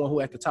need someone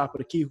who at the top of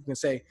the key who can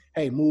say,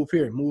 hey, move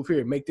here,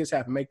 make this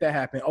happen, make that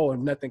happen. Oh, if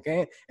nothing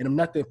can, and if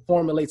nothing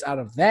formulates out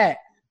of that,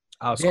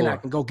 then I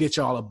can go get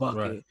y'all a bucket.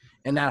 Right.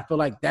 And I feel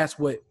like that's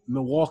what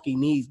Milwaukee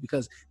needs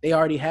because they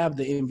already have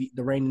the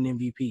reigning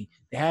MVP.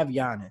 They have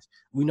Giannis.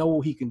 We know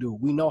what he can do.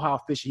 We know how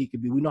efficient he can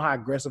be. We know how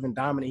aggressive and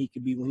dominant he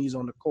can be when he's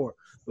on the court.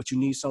 But you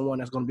need someone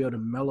that's going to be able to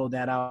mellow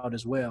that out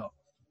as well.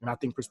 And I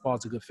think Chris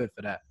Paul's a good fit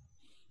for that.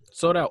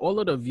 So that all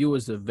of the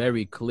viewers are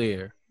very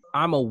clear,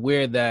 I'm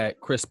aware that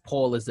Chris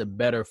Paul is a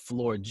better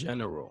floor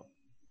general.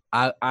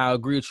 I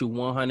agree with you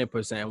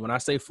 100%. When I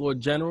say floor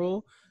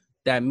general,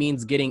 that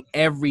means getting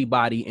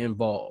everybody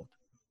involved.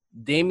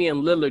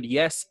 Damian Lillard,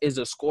 yes, is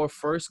a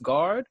score-first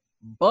guard,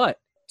 but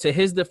to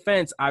his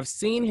defense, I've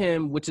seen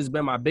him, which has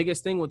been my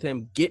biggest thing with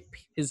him, get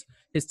his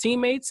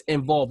teammates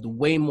involved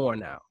way more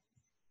now.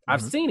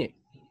 I've seen it,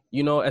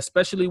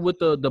 especially with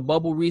the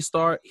bubble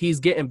restart. He's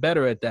getting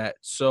better at that.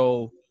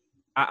 So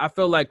I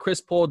feel like Chris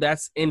Paul,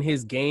 that's in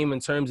his game in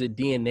terms of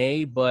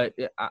DNA, but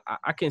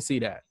I can see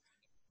that.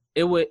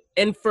 It would,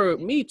 and for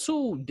me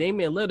too,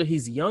 Damian Lillard,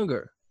 he's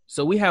younger.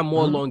 So we have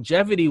more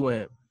longevity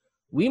with him.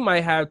 We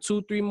might have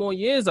 2-3 more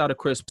years out of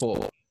Chris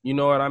Paul. You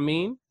know what I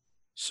mean?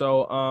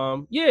 So,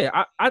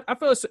 I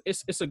feel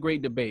it's a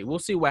great debate. We'll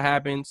see what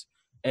happens.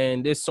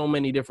 And there's so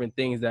many different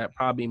things that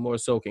probably more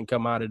so can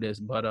come out of this.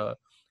 But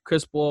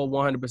Chris Paul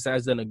 100%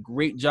 has done a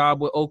great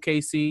job with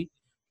OKC.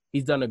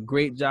 He's done a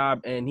great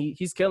job, and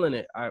he's killing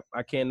it.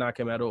 I can't knock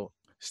him at all.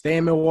 Stay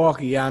in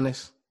Milwaukee,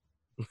 Giannis.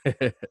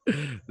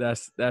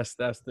 That's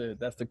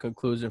the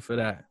conclusion for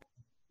that.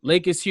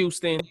 Lakers,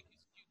 Houston.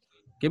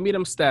 Give me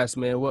them stats,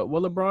 man. What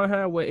LeBron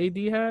had, what AD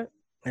had?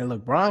 And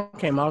LeBron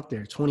came out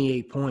there,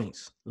 28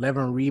 points,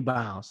 11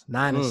 rebounds,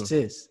 9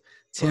 assists,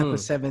 10 for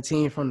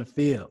 17 from the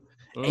field.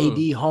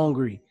 AD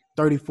hungry,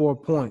 34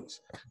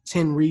 points,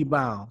 10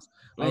 rebounds.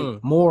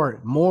 Like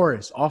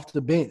Morris off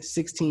the bench,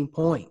 16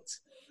 points.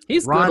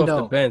 He's Rondo, good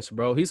off the bench,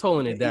 bro. He's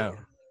holding it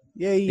down.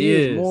 Yeah, he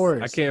is.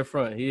 Morris. I can't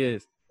front. He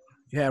is.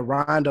 You had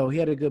Rondo. He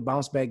had a good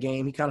bounce back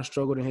game. He kind of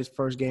struggled in his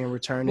first game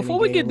returning. Before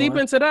we get deep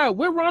into that,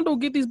 where Rondo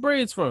get these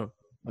braids from?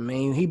 I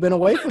mean, he been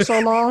away for so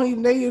long. He's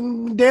been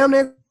on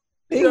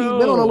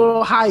a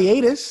little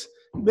hiatus.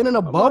 Been in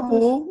a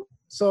bubble.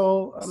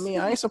 So, I mean,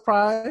 I ain't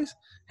surprised.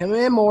 Him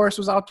and Morris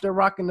was out there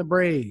rocking the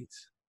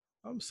braids.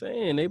 I'm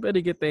saying they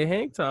better get their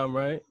hang time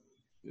right.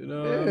 You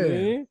know what I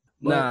mean?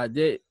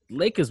 The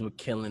Lakers were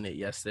killing it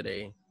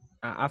yesterday.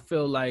 I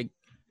feel like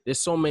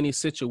there's so many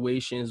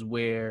situations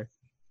where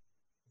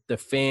the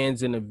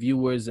fans and the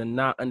viewers are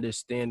not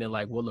understanding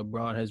like what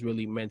LeBron has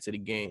really meant to the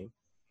game.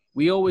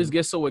 We always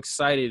get so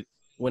excited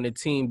when a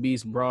team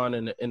beats Bron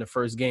in the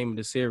first game of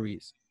the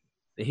series.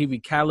 That he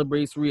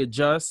recalibrates,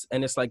 readjusts,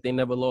 and it's like they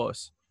never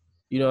lost.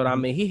 You know what I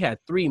mean? He had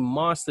 3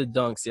 monster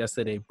dunks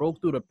yesterday. Broke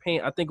through the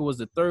paint. I think it was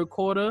the third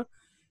quarter.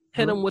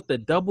 Hit him with the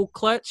double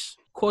clutch.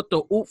 Caught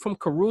the oop from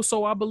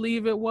Caruso, I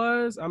believe it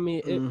was. I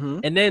mean,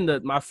 and then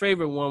my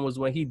favorite one was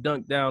when he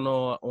dunked down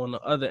on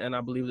the other end,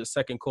 I believe the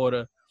second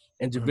quarter,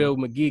 and JaVale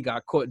McGee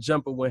got caught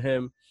jumping with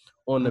him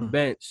on the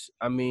bench.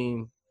 I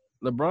mean,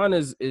 LeBron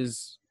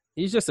is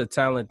he's just a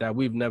talent that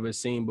we've never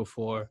seen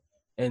before,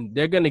 and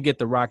they're going to get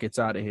the Rockets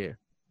out of here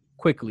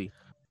quickly.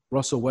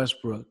 Russell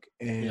Westbrook.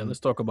 And yeah, let's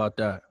talk about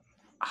that.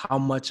 how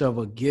much of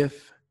a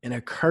gift and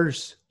a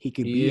curse he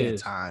could be at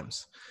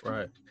times.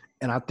 Right.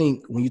 And I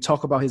think when you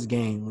talk about his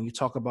game, when you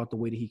talk about the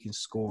way that he can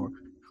score,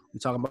 we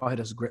talk about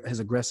his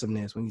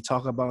aggressiveness, when you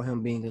talk about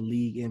him being a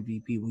league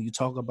MVP, when you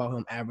talk about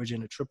him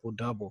averaging a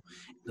triple-double,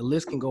 the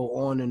list can go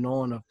on and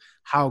on of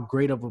how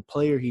great of a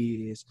player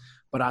he is.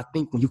 But I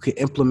think when you can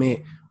I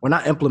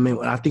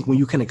think when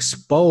you can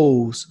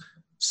expose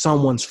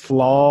someone's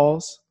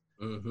flaws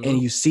and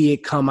you see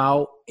it come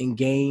out in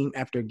game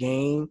after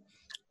game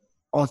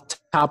on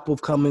top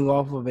of coming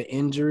off of an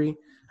injury,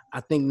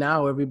 I think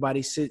now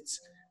everybody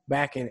sits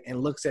back and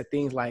looks at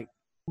things like,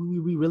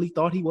 we really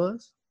thought he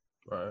was?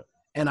 Right.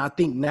 And I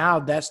think now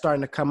that's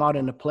starting to come out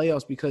in the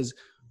playoffs because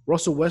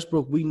Russell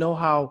Westbrook, we know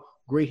how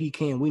great he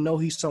can. We know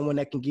he's someone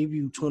that can give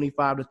you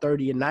 25 to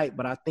 30 a night,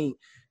 but I think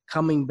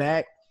coming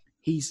back,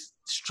 he's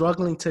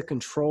struggling to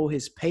control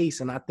his pace,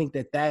 and I think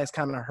that has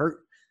kind of hurt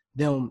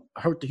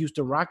the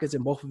Houston Rockets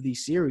in both of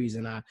these series.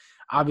 And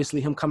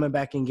obviously him coming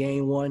back in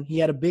game one, he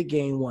had a big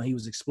game one. He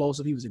was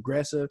explosive. He was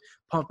aggressive,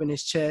 pumping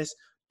his chest,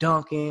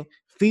 dunking,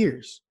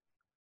 fierce.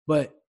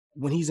 But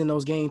when he's in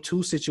those game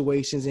two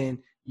situations and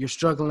you're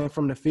struggling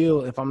from the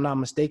field, if I'm not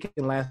mistaken,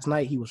 last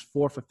night he was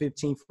 4 for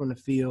 15 from the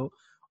field,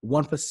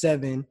 1 for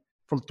 7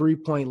 from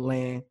three-point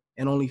land,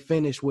 and only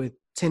finished with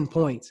 10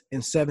 points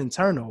and 7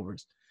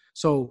 turnovers.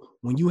 So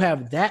when you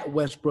have that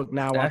Westbrook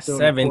now out there,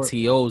 7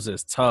 TOs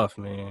is tough,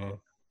 man.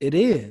 It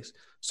is.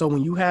 So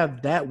when you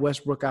have that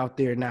Westbrook out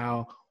there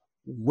now,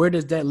 where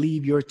does that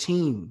leave your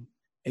team?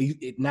 And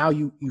now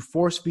you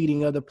force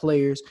feeding other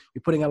players.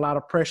 You're putting a lot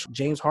of pressure on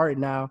James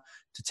Harden now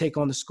to take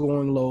on the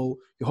scoring load.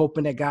 You're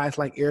hoping that guys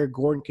like Eric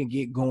Gordon can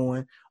get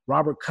going.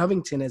 Robert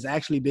Covington has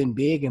actually been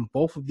big in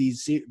both of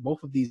these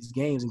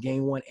games, in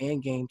game one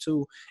and game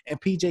two.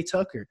 And PJ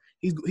Tucker,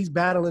 he's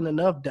battling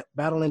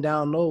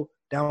down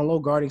low,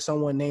 guarding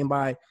someone named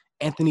by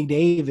Anthony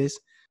Davis.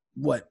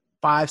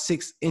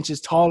 5-6 inches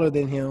taller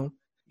than him.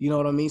 You know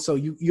what I mean? So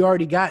you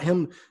already got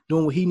him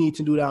doing what he needs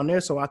to do down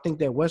there. So I think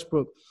that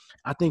Westbrook,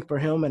 I think for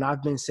him, and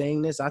I've been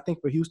saying this, I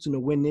think for Houston to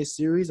win this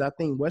series, I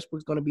think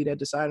Westbrook's going to be that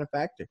deciding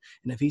factor.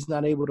 And if he's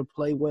not able to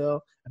play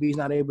well, if he's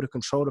not able to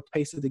control the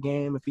pace of the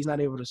game, if he's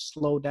not able to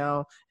slow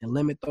down and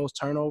limit those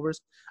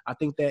turnovers, I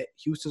think that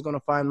Houston's going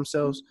to find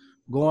themselves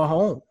going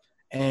home.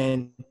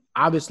 And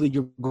obviously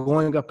you're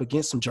going up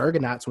against some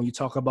juggernauts when you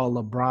talk about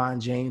LeBron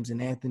James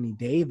and Anthony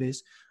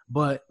Davis.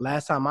 But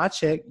last time I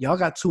checked, y'all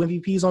got 2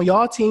 MVPs on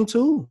y'all team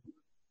too.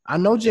 I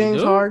know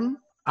James Harden.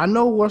 I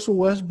know Russell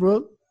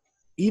Westbrook.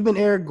 Even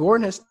Eric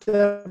Gordon has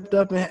stepped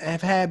up and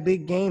have had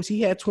big games. He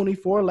had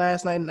 24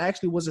 last night and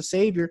actually was a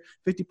savior,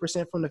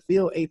 50% from the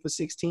field, 8 for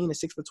 16 and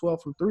 6 for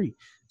 12 from 3.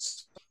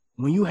 So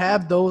when you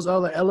have those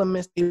other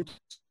elements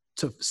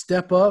to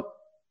step up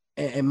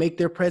and make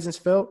their presence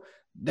felt,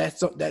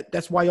 that's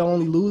why y'all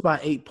only lose by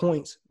 8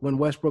 points when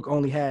Westbrook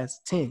only has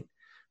 10.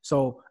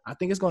 So I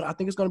think it's going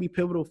to be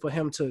pivotal for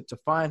him to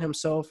find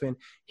himself. And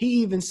he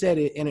even said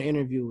it in an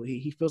interview.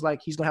 He feels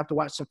like he's going to have to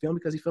watch some film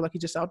because he feels like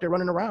he's just out there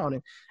running around.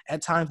 And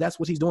at times that's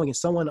what he's doing. And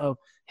someone of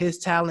his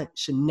talent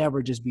should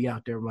never just be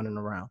out there running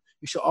around.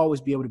 You should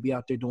always be able to be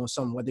out there doing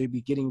something, whether it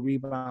be getting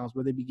rebounds,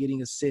 whether it be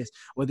getting assists,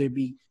 whether it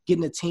be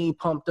getting the team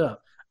pumped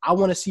up. I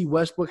want to see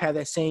Westbrook have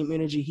that same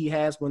energy he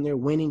has when they're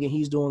winning and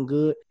he's doing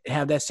good,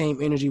 have that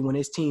same energy when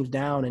his team's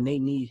down and they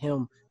need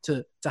him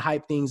to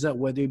hype things up,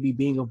 whether it be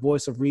being a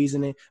voice of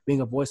reasoning,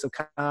 being a voice of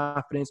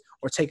confidence,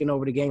 or taking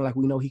over the game like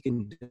we know he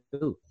can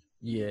do.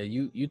 Yeah,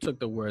 you took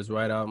the words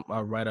right out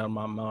of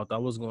my mouth. I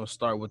was going to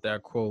start with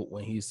that quote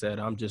when he said,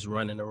 "I'm just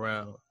running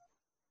around."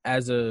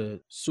 As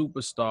a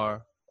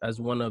superstar, as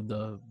one of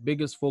the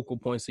biggest focal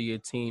points of your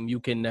team,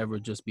 you can never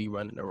just be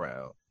running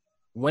around.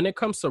 When it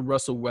comes to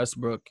Russell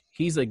Westbrook,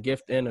 he's a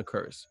gift and a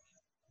curse,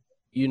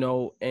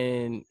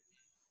 and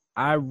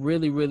I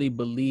really, really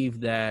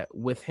believe that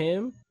with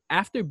him,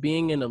 after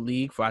being in the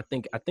league for I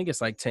think it's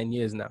like 10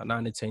 years now,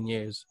 9 to 10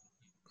 years,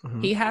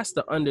 he has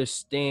to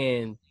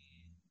understand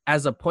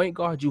as a point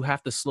guard, you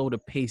have to slow the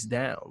pace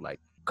down. Like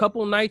a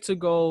couple nights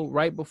ago,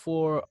 right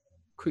before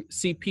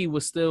CP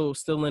was still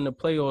in the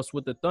playoffs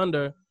with the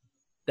Thunder,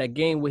 that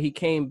game where he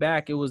came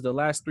back, it was the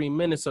last 3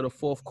 minutes of the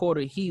fourth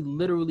quarter. He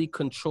literally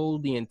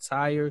controlled the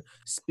entire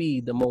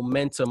speed, the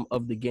momentum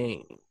of the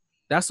game.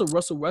 That's what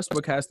Russell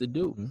Westbrook has to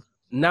do.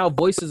 Now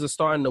voices are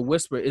starting to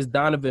whisper, is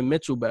Donovan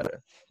Mitchell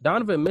better?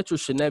 Donovan Mitchell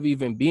should never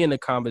even be in a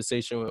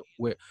conversation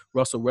with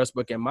Russell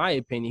Westbrook, in my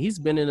opinion. He's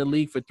been in the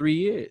league for 3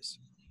 years,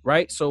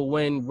 right? So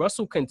when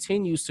Russell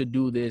continues to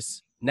do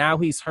this, now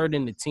he's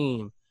hurting the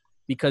team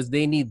because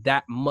they need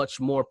that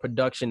much more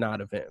production out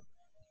of him.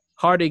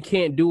 Harden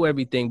can't do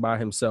everything by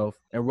himself,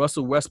 and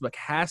Russell Westbrook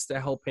has to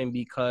help him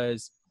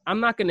because I'm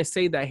not going to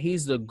say that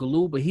he's the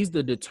glue, but he's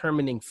the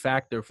determining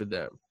factor for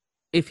them.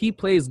 If he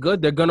plays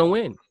good, they're going to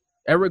win.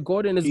 Eric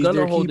Gordon is going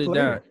to hold it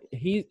down.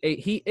 He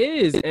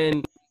is,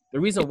 and the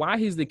reason why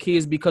he's the key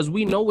is because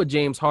we know what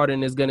James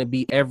Harden is going to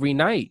be every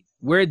night.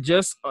 We're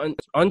just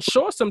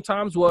unsure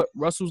sometimes what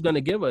Russell's going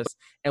to give us,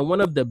 and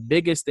one of the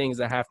biggest things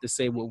I have to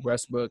say with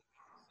Westbrook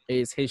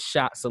is his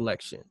shot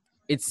selection.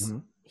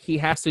 He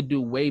has to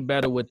do way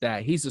better with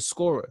that. He's a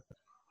scorer.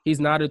 He's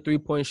not a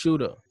three-point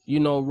shooter. You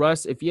know,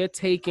 Russ, if you're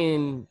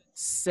taking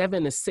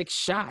 7 to 6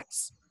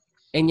 shots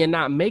and you're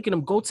not making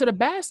them, go to the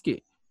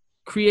basket.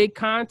 Create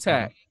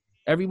contact.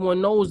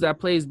 Everyone knows that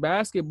plays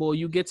basketball.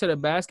 You get to the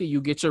basket,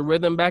 you get your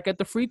rhythm back at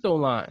the free throw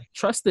line.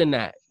 Trust in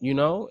that, you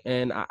know?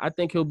 And I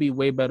think he'll be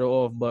way better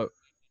off. But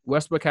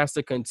Westbrook has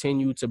to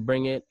continue to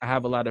bring it. I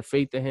have a lot of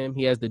faith in him.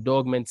 He has the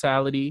dog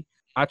mentality.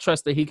 I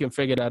trust that he can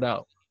figure that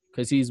out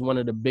because he's one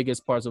of the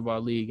biggest parts of our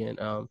league.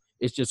 And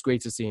it's just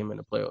great to see him in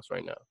the playoffs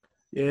right now.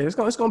 Yeah, it's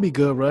gonna be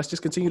good, Russ.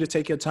 Just continue to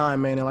take your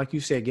time, man. And like you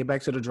said, get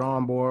back to the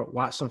drawing board,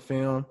 watch some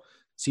film,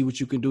 see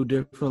what you can do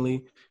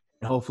differently.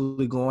 And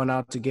hopefully going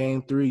out to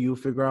game 3, you'll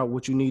figure out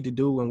what you need to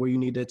do and where you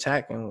need to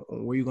attack and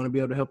where you're going to be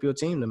able to help your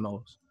team the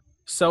most.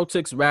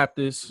 Celtics,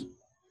 Raptors.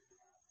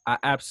 I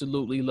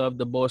absolutely love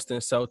the Boston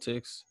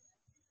Celtics,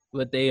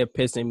 but they are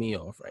pissing me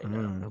off right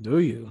now. Do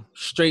you?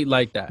 Straight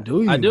like that.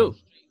 Do you?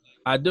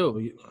 I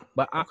do.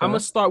 But I'm going to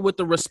start with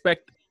the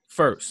respect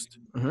first.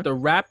 The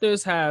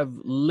Raptors have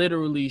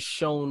literally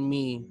shown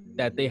me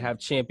that they have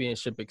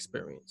championship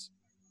experience.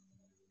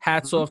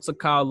 Hats off to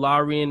Kyle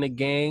Lowry and the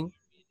gang.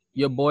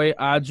 Your boy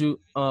OG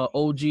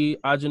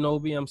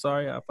Anunoby. I'm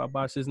sorry if I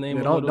botched his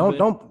name.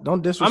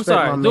 Don't disrespect. I'm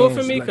sorry. My do man.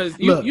 It for me because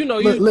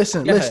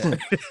listen.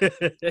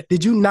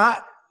 Did you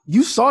not?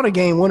 You saw the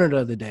game winner the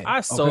other day.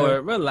 I saw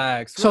it.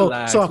 Relax. So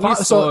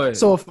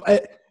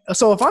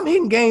if I'm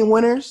hitting game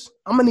winners,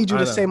 I'm gonna need you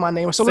to say my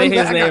name. So say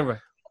his name.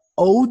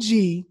 OG.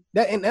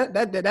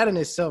 That in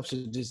itself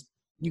should just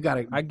you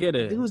gotta. I get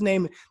it. The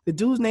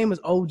dude's name is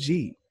OG.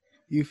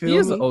 You feel me? He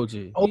is an OG.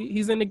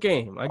 He's in the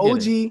game. I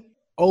get it.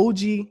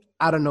 OG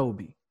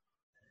Anunoby.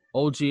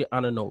 OG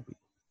Anunoby.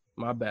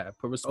 My bad.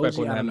 Put respect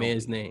on that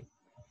man's name.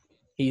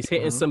 He's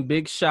hitting some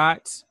big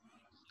shots.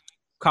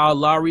 Kyle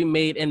Lowry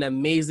made an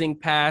amazing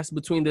pass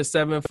between the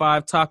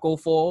 7-5 taco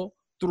fall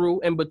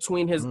through and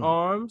between his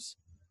arms.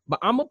 But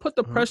I'm going to put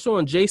the pressure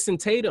on Jason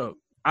Tatum.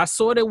 I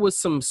saw there was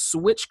some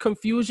switch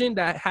confusion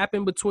that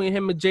happened between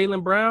him and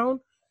Jaylen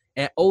Brown.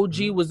 And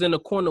OG was in the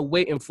corner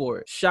waiting for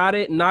it. Shot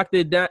it, knocked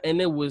it down,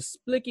 and it was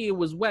splicky. It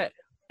was wet.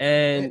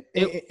 And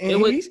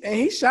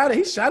he shot it.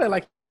 He shot it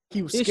like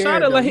he was scared. He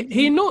shot it like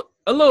he knew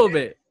a little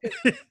bit.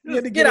 He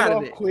had to get out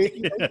of it quick.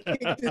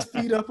 Kicked his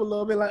feet up a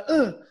little bit, like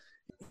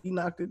he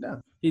knocked it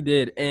down. He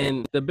did.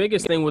 And the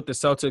biggest thing with the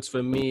Celtics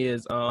for me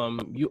is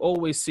you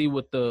always see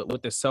with the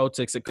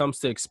Celtics, it comes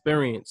to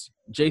experience.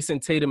 Jason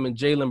Tatum and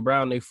Jaylen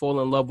Brown, they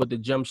fall in love with the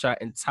jump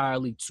shot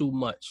entirely too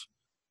much.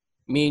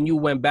 Me and you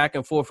went back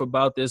and forth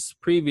about this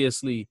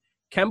previously.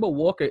 Kemba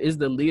Walker is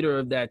the leader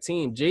of that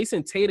team.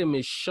 Jason Tatum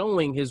is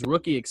showing his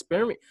rookie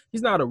experience.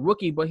 He's not a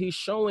rookie, but he's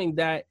showing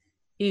that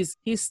he's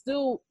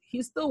still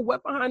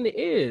wet behind the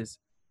ears.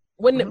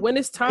 When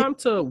it's time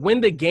to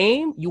win the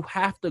game, you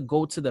have to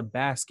go to the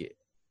basket.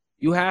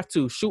 You have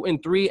to shoot in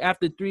 3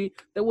 after 3.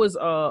 There was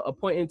a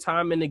point in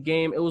time in the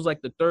game. It was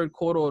like the third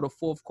quarter or the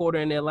fourth quarter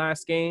in their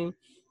last game,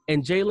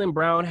 and Jaylen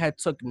Brown had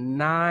took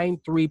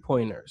 9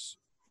 3-pointers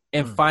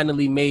and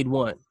finally made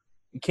one.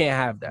 You can't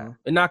have that.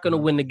 You're not going to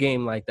win the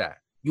game like that.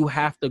 You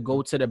have to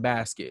go to the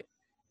basket.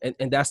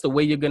 And that's the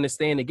way you're going to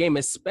stay in the game,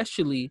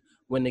 especially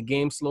when the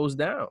game slows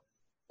down.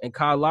 And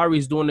Kyle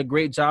Lowry's doing a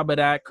great job of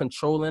that,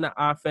 controlling the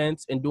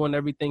offense and doing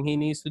everything he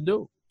needs to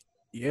do.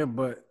 Yeah,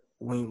 but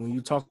when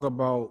you talk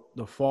about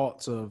the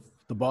faults of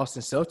the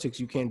Boston Celtics,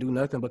 you can't do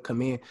nothing but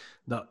commend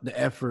the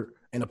effort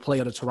and the play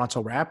of the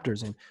Toronto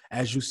Raptors. And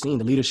as you've seen,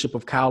 the leadership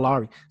of Kyle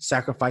Lowry,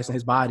 sacrificing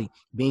his body,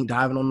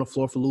 diving on the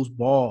floor for loose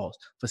balls,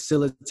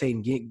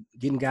 facilitating,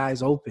 getting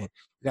guys open.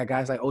 You got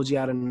guys like OG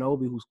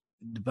Anunoby who's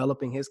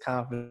developing his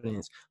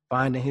confidence,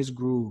 finding his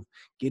groove,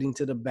 getting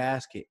to the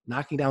basket,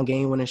 knocking down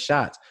game-winning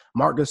shots.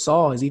 Marc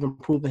Gasol has even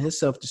proven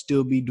himself to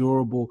still be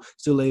durable,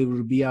 still able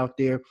to be out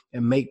there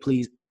and make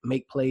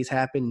plays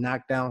happen,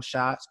 knock down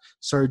shots.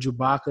 Serge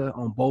Ibaka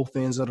on both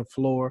ends of the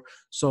floor.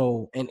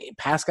 So, and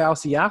Pascal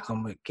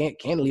Siakam,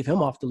 can't leave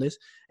him off the list.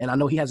 And I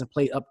know he hasn't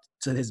played up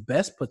to his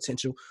best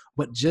potential,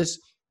 but just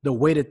the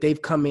way that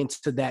they've come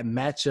into that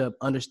matchup,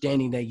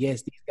 understanding that,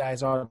 yes, these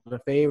guys are the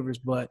favorites,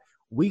 but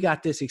we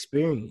got this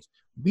experience.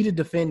 We the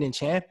defending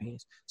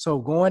champions. So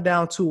going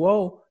down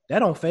 2-0, that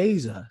don't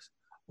faze us.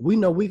 We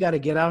know we got to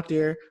get out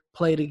there,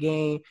 play the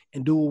game,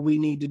 and do what we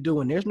need to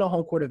do. And there's no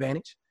home court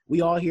advantage.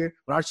 We all here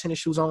with our tennis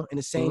shoes on in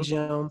the same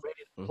gym,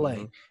 ready to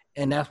play.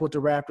 And that's what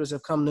the Raptors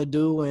have come to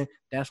do, and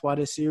that's why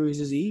this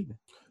series is even.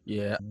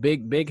 Yeah,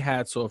 big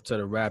hats off to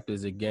the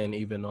Raptors again,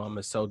 even though I'm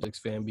a Celtics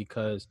fan,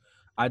 because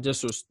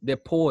they're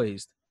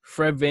poised.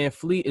 Fred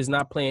VanVleet is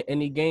not playing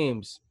any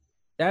games.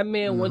 That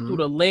man went through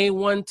the lane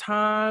one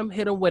time,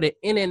 hit him with an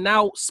in and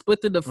out,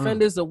 split the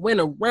defenders and went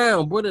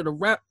around, brought it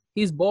around.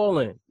 He's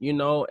balling,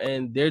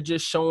 and they're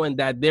just showing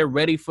that they're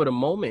ready for the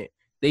moment.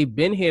 They've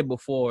been here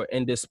before,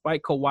 and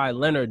despite Kawhi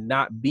Leonard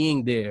not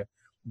being there,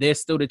 they're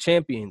still the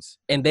champions,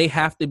 and they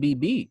have to be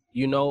beat,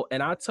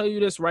 And I'll tell you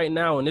this right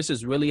now, and this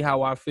is really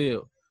how I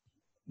feel.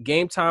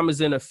 Game time is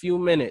in a few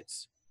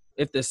minutes.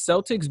 If the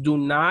Celtics do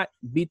not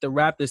beat the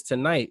Raptors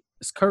tonight,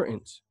 it's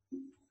curtains.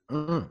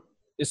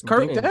 It's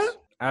curtains.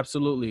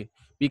 Absolutely.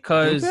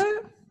 Because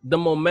the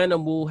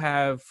momentum will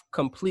have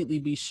completely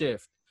be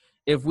shift.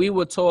 If we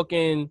were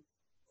talking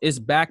it's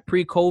back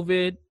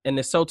pre-COVID and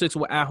the Celtics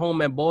were at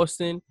home at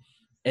Boston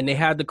and they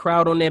had the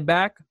crowd on their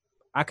back,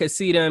 I could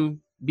see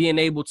them being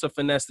able to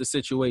finesse the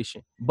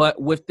situation.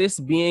 But with this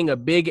being a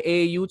big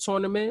AAU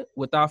tournament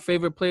with our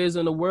favorite players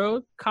in the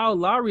world, Kyle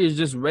Lowry is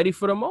just ready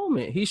for the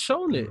moment. He's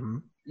shown it. Mm-hmm.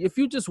 If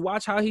you just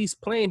watch how he's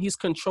playing, he's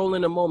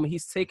controlling the moment.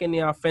 He's taking the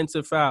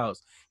offensive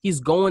fouls. He's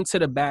going to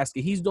the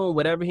basket. He's doing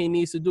whatever he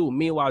needs to do.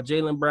 Meanwhile,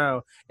 Jaylen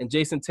Brown and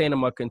Jason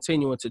Tatum are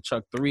continuing to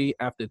chuck 3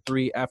 after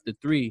 3 after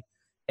 3.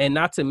 And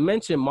not to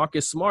mention,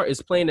 Marcus Smart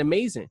is playing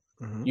amazing,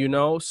 you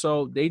know?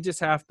 So they just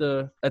have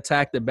to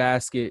attack the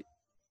basket,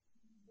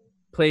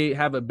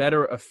 have a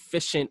better,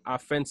 efficient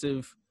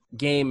offensive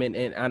game,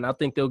 and I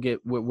think they'll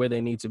get where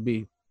they need to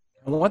be.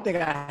 And one thing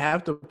I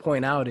have to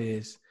point out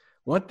is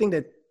one thing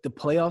that the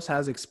playoffs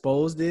has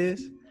exposed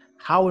is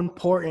how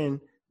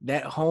important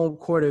that home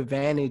court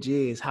advantage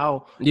is,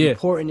 how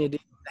important it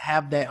is to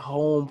have that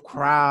home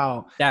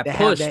crowd. That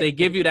push, they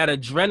give you that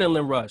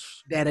adrenaline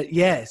rush.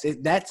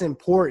 That's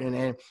important.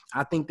 And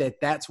I think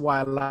that's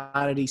why a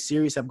lot of these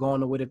series have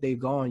gone the way that they've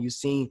gone. You've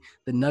seen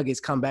the Nuggets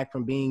come back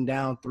from being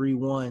down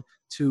 3-1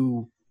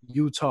 to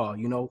Utah,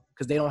 you know,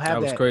 because they don't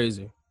have that. That was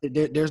crazy.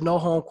 There's no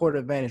home court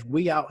advantage.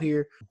 We out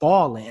here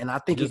balling, and I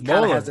think it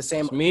kind of has the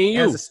same. It's me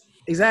and you.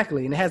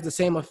 Exactly, and it has the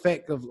same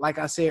effect of, like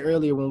I said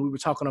earlier when we were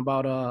talking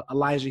about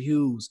Elijah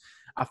Hughes.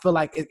 I feel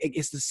like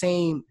it's the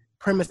same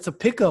premise to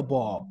pickup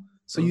ball.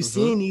 So you're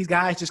seeing these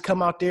guys just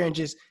come out there and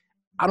just,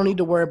 I don't need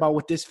to worry about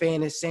what this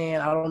fan is saying.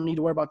 I don't need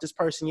to worry about this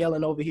person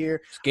yelling over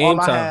here. It's game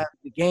time. I have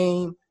the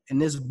game and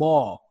this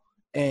ball.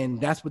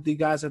 And that's what these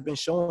guys have been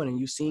showing. And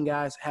you've seen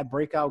guys have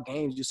breakout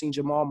games. You've seen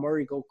Jamal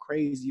Murray go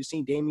crazy. You've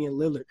seen Damian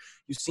Lillard.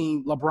 You've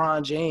seen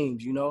LeBron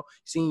James, you know.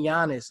 You've seen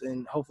Giannis,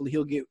 and hopefully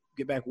he'll get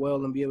back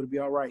well and be able to be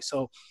all right.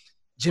 So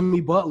Jimmy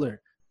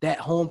Butler, that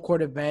home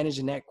court advantage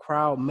and that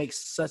crowd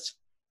makes such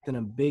a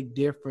big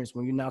difference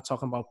when you're not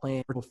talking about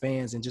playing for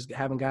fans and just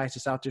having guys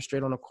just out there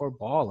straight on the court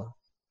balling.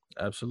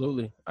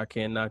 Absolutely. I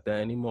can't knock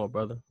that anymore,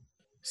 brother.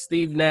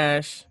 Steve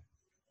Nash,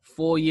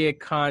 4-year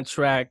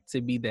contract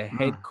to be the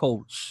head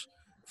coach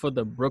for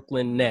the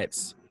Brooklyn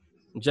Nets.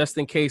 Just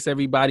in case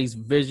everybody's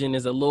vision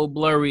is a little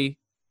blurry,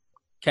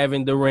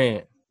 Kevin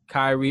Durant,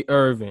 Kyrie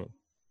Irving,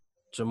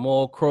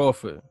 Jamal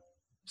Crawford,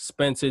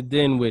 Spencer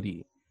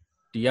Dinwiddie,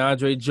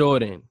 DeAndre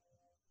Jordan.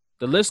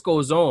 The list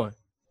goes on.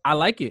 I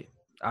like it.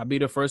 I'll be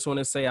the first one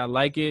to say I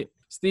like it.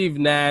 Steve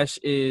Nash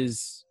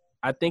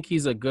I think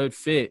he's a good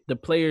fit. The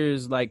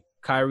players like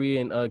Kyrie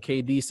and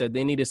KD said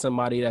they needed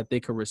somebody that they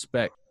could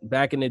respect.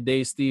 Back in the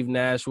day, Steve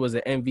Nash was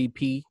an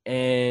MVP,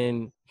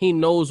 and he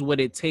knows what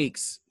it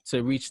takes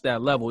to reach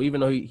that level,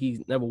 even though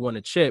he never won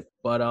a chip.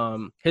 But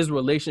his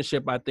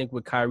relationship, I think,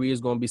 with Kyrie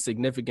is going to be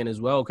significant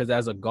as well, because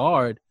as a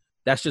guard,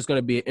 that's just going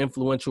to be an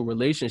influential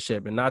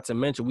relationship. And not to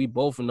mention, we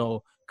both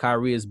know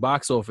Kyrie is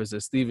box office,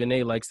 as Stephen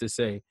A. likes to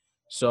say.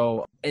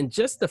 So, and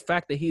just the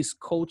fact that he's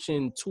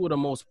coaching two of the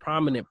most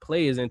prominent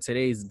players in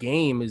today's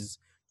game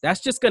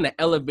that's just going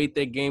to elevate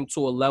their game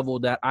to a level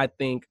that I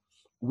think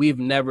we've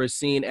never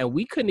seen. And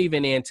we couldn't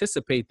even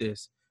anticipate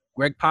this.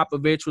 Greg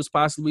Popovich was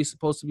possibly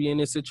supposed to be in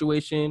this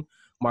situation.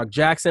 Mark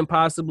Jackson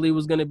possibly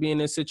was going to be in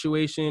this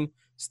situation.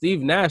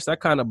 Steve Nash, that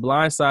kind of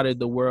blindsided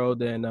the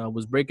world and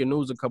was breaking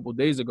news a couple of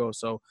days ago.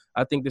 So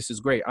I think this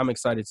is great. I'm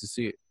excited to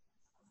see it.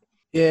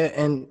 Yeah,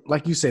 and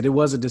like you said, it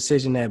was a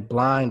decision that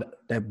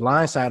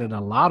blindsided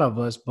a lot of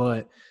us.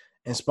 But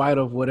in spite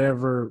of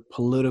whatever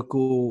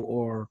political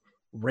or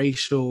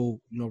racial,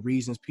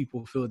 reasons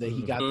people feel that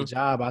he got the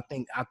job, I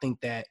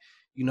think that,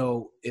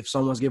 if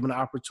someone's given an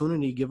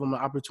opportunity, give them an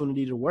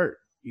opportunity to work,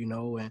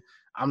 and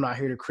I'm not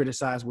here to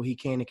criticize what he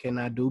can and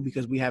cannot do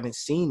because we haven't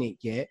seen it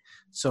yet.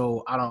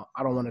 So I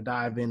don't want to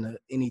dive into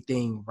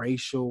anything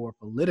racial or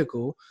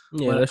political.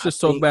 Yeah, let's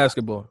just talk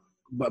basketball.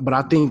 But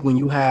I think when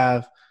you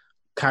have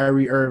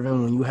Kyrie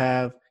Irving, when you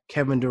have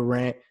Kevin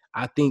Durant,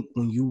 I think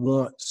when you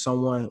want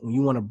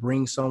to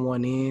bring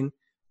someone in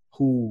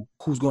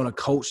who's going to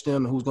coach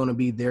them and who's going to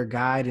be their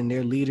guide and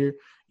their leader,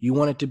 you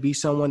want it to be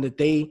someone that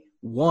they,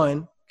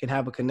 can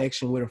have a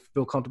connection with or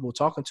feel comfortable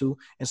talking to,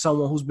 and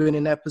someone who's been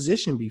in that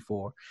position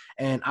before.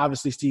 And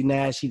obviously Steve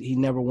Nash, he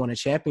never won a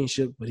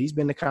championship, but he's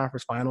been to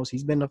conference finals.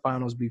 He's been to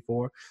finals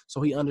before. So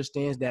he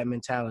understands that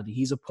mentality.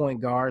 He's a point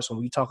guard. So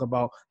when we talk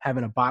about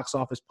having a box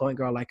office point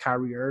guard like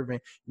Kyrie Irving,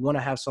 you want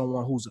to have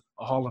someone who's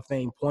a Hall of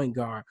Fame point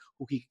guard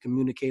who he can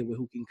communicate with,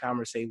 who can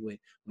conversate with.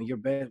 When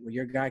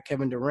your guy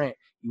Kevin Durant,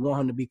 you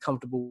want him to be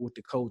comfortable with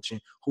the coach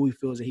and who he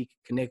feels that he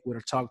can connect with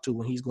or talk to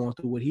when he's going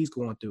through what he's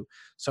going through.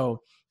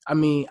 So I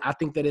mean, I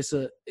think that it's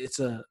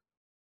a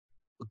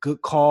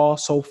good call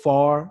so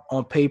far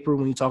on paper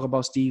when you talk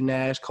about Steve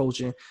Nash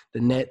coaching the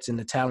Nets and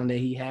the talent that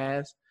he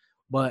has.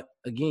 But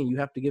again, you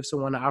have to give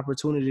someone an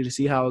opportunity to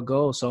see how it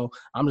goes. So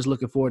I'm just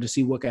looking forward to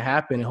see what can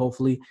happen, and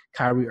hopefully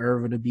Kyrie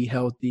Irving to be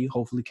healthy,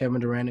 hopefully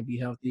Kevin Durant to be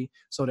healthy,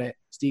 so that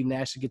Steve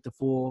Nash to get the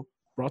full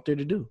brought there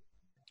to do.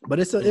 But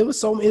it was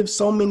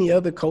so many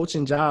other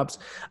coaching jobs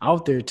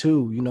out there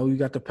too. You know, you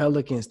got the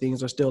Pelicans;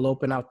 things are still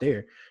open out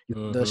there.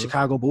 The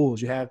Chicago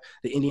Bulls, you have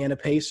the Indiana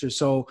Pacers.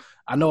 So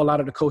I know a lot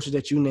of the coaches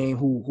that you name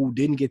who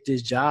didn't get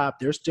this job.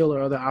 There still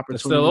are other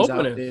opportunities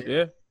out there.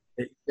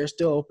 Yeah, there's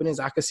still openings.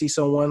 I could see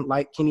someone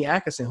like Kenny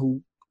Atkinson,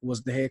 who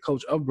was the head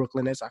coach of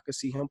Brooklyn Nets. I could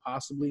see him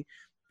possibly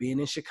being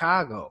in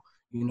Chicago.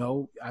 You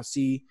know, I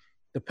see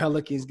the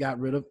Pelicans got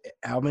rid of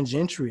Alvin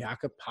Gentry. I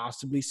could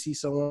possibly see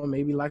someone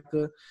maybe like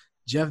a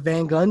Jeff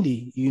Van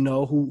Gundy, you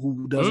know,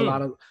 who does a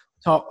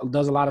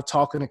lot of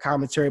talking and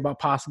commentary about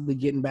possibly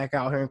getting back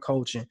out here and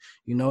coaching.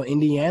 You know,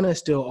 Indiana is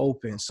still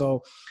open.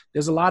 So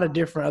there's a lot of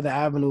different other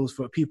avenues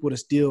for people to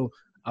still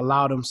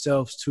allow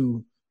themselves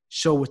to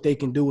show what they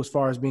can do as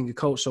far as being a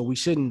coach. So we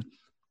shouldn't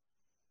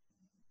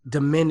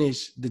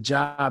diminish the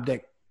job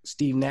that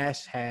Steve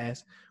Nash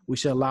has. We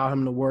should allow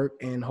him to work,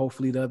 and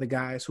hopefully the other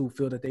guys who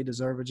feel that they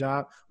deserve a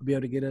job will be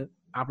able to get an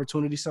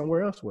opportunity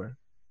somewhere elsewhere.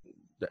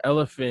 The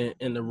elephant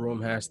in the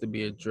room has to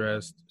be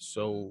addressed.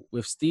 So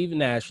with Steve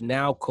Nash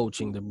now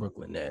coaching the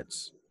Brooklyn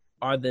Nets,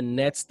 are the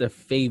Nets the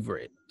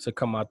favorite to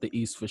come out the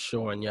East for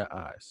sure in your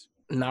eyes?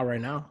 Not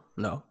right now.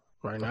 No.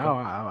 Right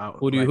now.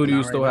 Who do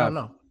you still have?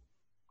 No.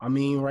 I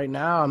mean, right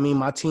now,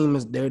 my team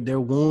is they're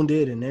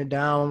wounded and they're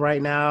down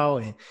right now,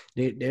 and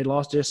they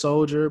lost their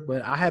soldier.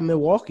 But I have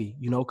Milwaukee,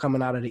 you know,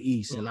 coming out of the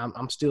East, and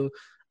I'm still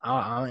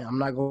I'm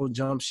not going to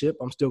jump ship.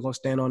 I'm still going to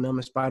stand on them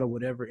in spite of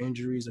whatever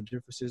injuries or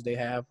differences they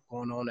have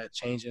going on that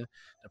changing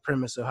the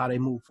premise of how they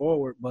move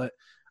forward. But,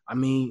 I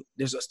mean,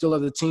 there's still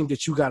other teams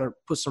that you got to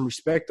put some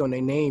respect on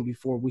their name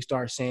before we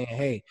start saying,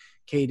 hey,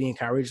 KD and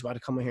Kyrie just about to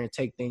come in here and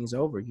take things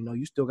over. You know,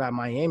 you still got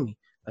Miami.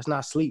 Let's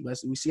not sleep.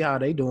 We see how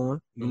they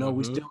doing. You know,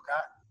 we still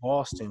got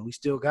Boston. We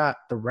still got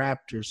the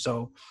Raptors.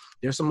 So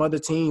there's some other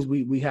teams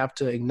we have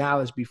to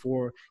acknowledge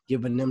before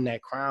giving them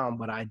that crown.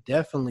 But I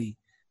definitely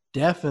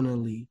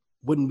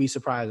wouldn't be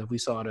surprised if we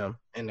saw them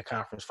in the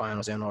conference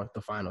finals and or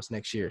the finals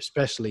next year,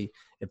 especially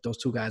if those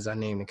two guys I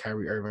named,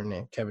 Kyrie Irving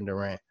and Kevin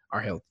Durant,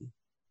 are healthy.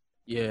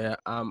 Yeah,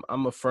 I'm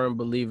a firm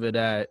believer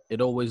that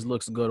it always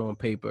looks good on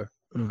paper.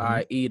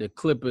 I.e. the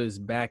Clippers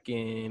back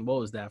in, what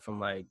was that,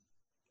 from like,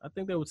 I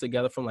think they were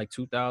together from like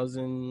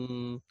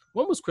 2000.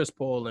 When was Chris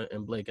Paul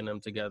and Blake and them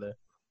together?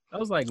 That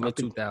was like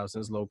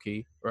mid-2000s,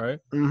 low-key, right?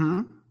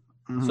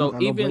 So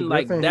even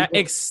like that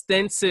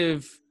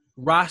extensive –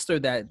 roster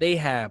that they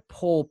have,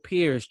 Paul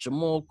Pierce,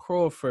 Jamal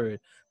Crawford,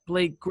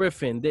 Blake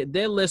Griffin,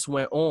 their list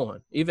went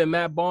on. Even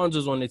Matt Barnes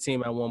was on the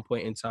team at one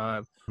point in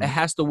time. It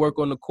has to work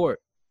on the court.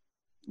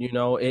 You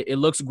know, it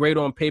looks great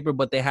on paper,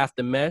 but they have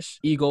to mesh.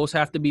 Egos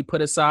have to be put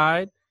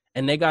aside,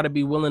 and they got to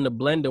be willing to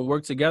blend and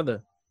work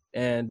together.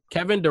 And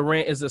Kevin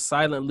Durant is a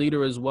silent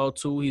leader as well,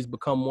 too. He's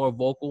become more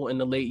vocal in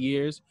the late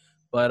years.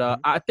 But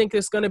I think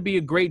it's going to be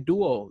a great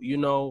duo. You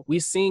know,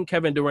 we've seen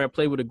Kevin Durant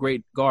play with a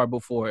great guard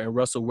before and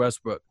Russell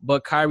Westbrook.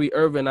 But Kyrie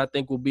Irving, I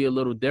think, will be a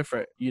little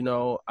different. You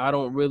know, I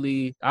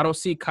don't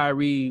see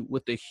Kyrie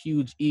with a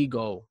huge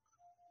ego.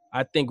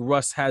 I think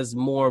Russ has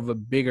more of a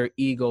bigger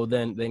ego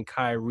than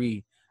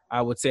Kyrie,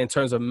 I would say, in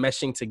terms of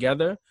meshing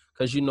together.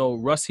 Because, you know,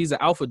 Russ, he's an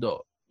alpha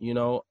dog. You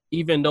know,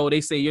 even though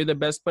they say you're the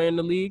best player in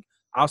the league,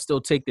 I'll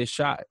still take this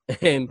shot.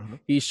 And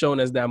he's shown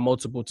us that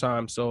multiple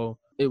times. So,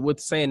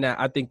 with saying that,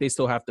 I think they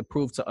still have to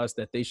prove to us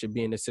that they should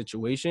be in this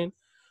situation.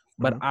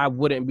 But I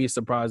wouldn't be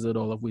surprised at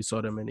all if we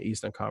saw them in the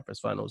Eastern Conference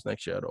Finals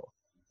next year at all.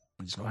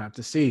 We're just going to have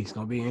to see. It's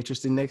going to be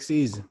interesting next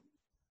season.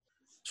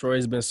 Troy,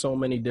 there's been so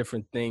many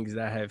different things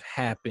that have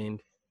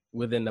happened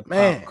within the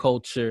pop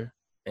culture.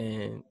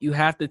 And you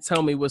have to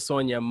tell me what's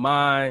on your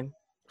mind.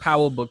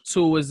 Power Book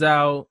 2 is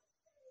out.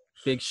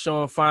 Big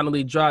Sean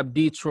finally dropped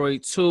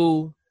Detroit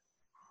 2.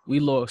 We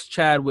lost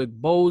Chadwick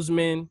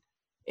Boseman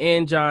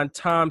and John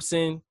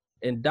Thompson.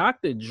 And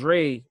Dr.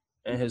 Dre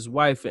and his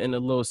wife are in a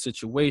little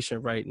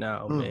situation right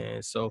now,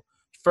 man. So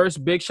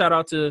first, big shout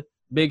out to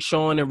Big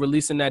Sean and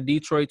releasing that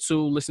Detroit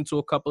 2. Listen to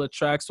a couple of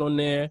tracks on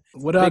there.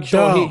 What up,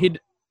 Sean?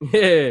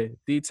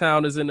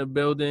 D-Town is in the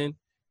building.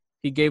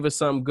 He gave us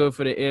something good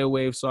for the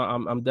airwaves, so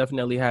I'm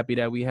definitely happy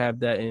that we have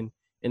that in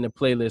the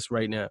playlist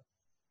right now.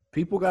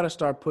 People got to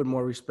start putting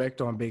more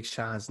respect on Big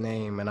Sean's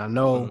name. And I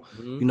know,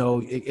 you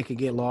know, it could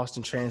get lost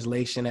in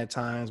translation at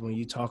times when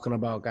you're talking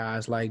about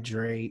guys like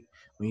Drake,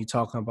 when you're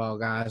talking about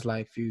guys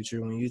like Future,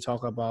 when you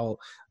talk about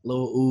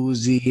Lil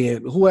Uzi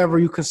and whoever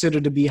you consider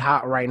to be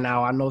hot right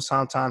now. I know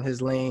sometimes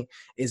his lane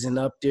isn't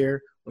up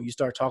there when you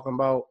start talking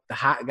about the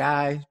hot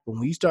guys. But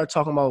when you start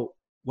talking about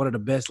one of the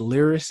best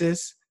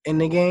lyricists in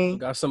the game.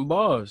 Got some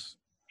bars.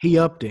 He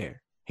up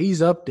there.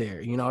 He's up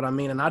there. You know what I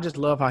mean? And I just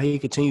love how he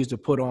continues to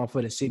put on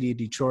for the city of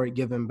Detroit,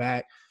 giving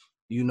back,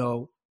 you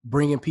know,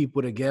 bringing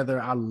people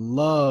together. I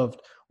loved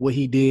what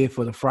he did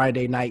for the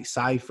Friday Night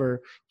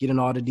Cypher, getting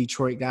all the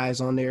Detroit guys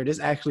on there.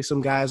 There's actually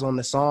some guys on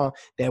the song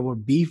that were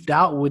beefed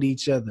out with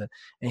each other,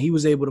 and he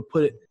was able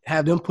to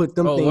have them put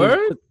them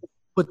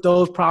put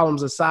those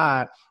problems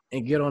aside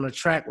and get on a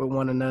track with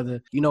one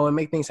another, you know, and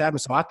make things happen.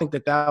 So I think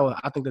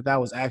that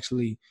was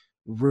actually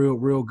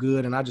real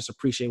good. And I just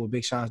appreciate what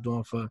Big Sean's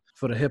doing for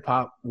the hip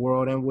hop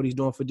world and what he's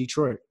doing for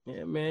Detroit.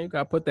 Yeah, man, you got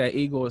to put that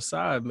ego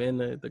aside, man.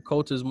 The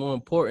culture is more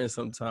important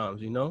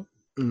sometimes, you know?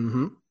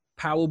 Mm-hmm.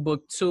 Power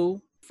Book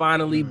 2,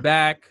 finally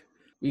back.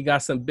 We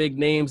got some big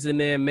names in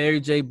there. Mary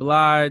J.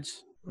 Blige,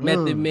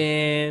 Method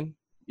Man,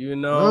 you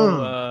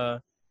know.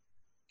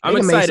 I'm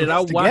excited.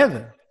 I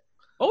together.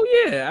 Oh,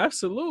 yeah,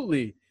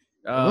 absolutely.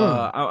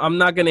 I'm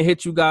not going to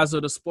hit you guys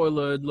with a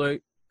spoiler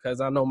alert because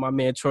I know my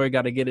man Troy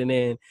got to get it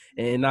in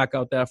and knock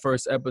out that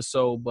first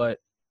episode. But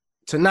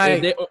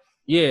tonight,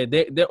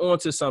 they're on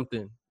to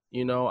something.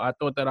 You know, I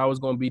thought that I was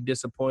going to be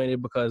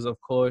disappointed because, of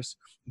course,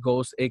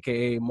 Ghost,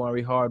 a.k.a.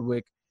 Mari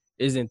Hardwick,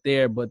 isn't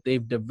there. But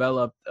they've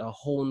developed a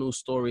whole new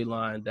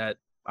storyline that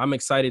I'm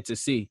excited to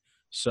see.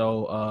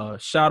 So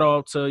shout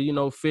out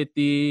to,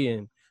 50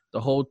 and the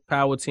whole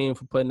Power team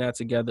for putting that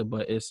together.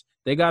 But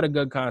they got a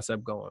good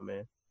concept going,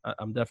 man.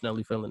 I'm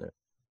definitely feeling it.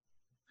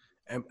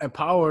 And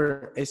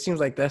Power, it seems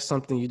like that's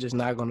something you're just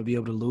not going to be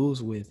able to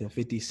lose with. And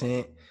 50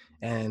 Cent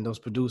and those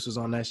producers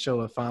on that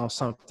show have found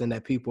something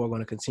that people are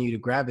going to continue to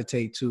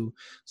gravitate to.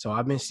 So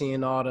I've been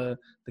seeing all the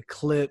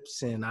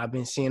clips and I've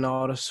been seeing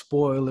all the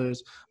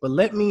spoilers. But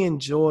let me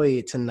enjoy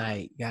it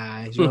tonight,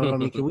 guys. You know what I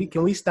mean?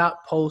 Can we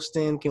stop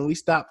posting? Can we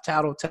stop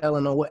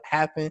tattletelling on what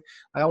happened?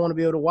 I want to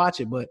be able to watch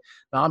it. But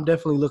no, I'm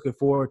definitely looking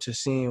forward to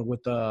seeing what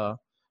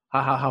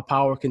how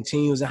Power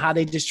continues and how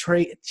they just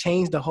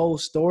change the whole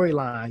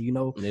storyline,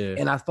 Yeah.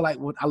 And I feel like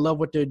I love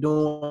what they're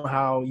doing,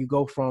 how you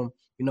go from,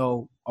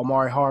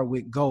 Omari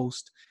Hardwick,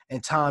 Ghost,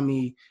 and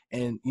Tommy,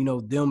 and,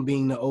 them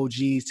being the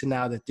OGs to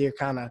now that they're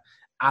kind of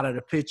out of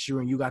the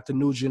picture and you got the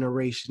new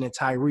generation and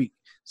Tyreek.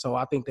 So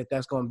I think that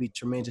that's going to be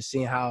tremendous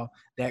seeing how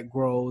that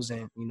grows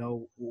and,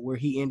 where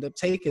he end up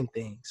taking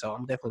things. So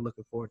I'm definitely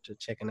looking forward to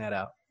checking that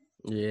out.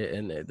 Yeah,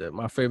 and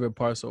my favorite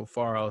part so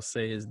far, I'll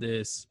say, is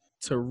this.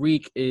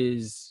 Tariq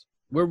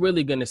we're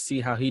really going to see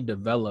how he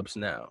develops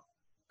now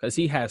because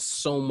he has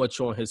so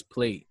much on his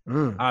plate.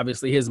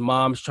 Obviously, his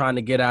mom's trying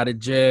to get out of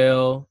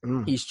jail.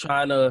 He's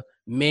trying to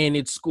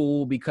manage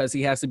school because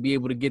he has to be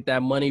able to get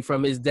that money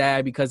from his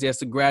dad because he has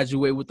to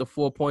graduate with the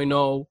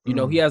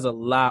 4.0. He has a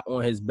lot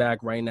on his back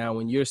right now.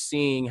 And you're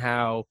seeing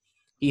how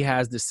he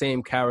has the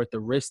same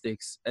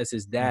characteristics as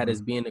his dad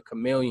as being a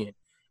chameleon,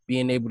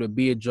 being able to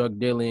be a drug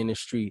dealer in the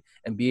street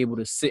and be able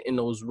to sit in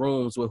those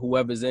rooms with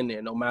whoever's in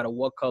there, no matter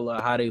what color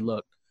or how they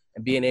look,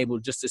 and being able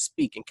just to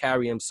speak and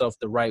carry himself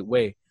the right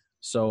way.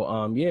 So,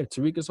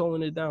 Tariq is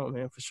holding it down,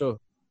 man, for sure.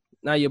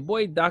 Now, your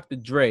boy Dr.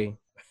 Dre,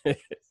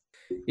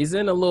 he's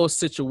in a little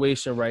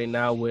situation right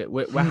now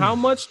with how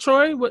much,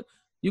 Troy? What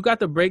you got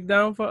the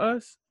breakdown for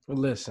us?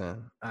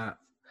 Listen,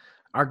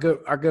 our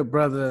good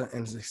brother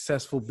and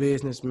successful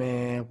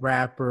businessman,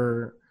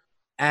 rapper,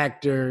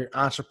 actor,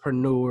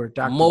 entrepreneur,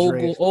 Dr. Mogul,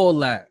 Dre, all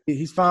that.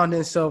 He's found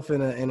himself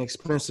in an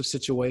expensive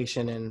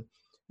situation, and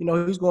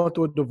he's going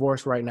through a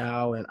divorce right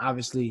now, and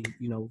obviously,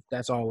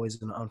 that's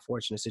always an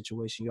unfortunate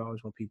situation. You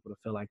always want people to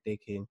feel like they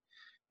can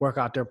work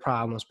out their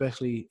problem,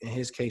 especially in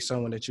his case,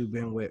 someone that you've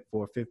been with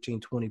for 15,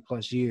 20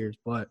 plus years.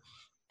 But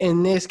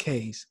in this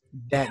case,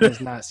 that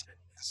does not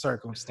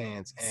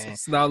circumstance. And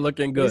it's not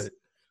looking good.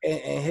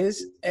 And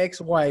his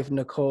ex-wife,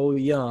 Nicole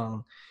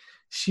Young,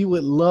 she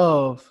would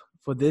love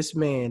for this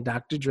man,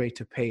 Dr. Dre,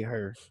 to pay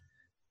her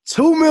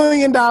 $2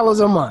 million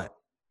a month.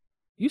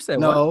 You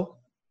said no,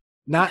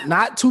 what?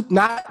 Not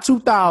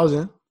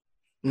 2,000,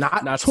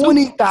 not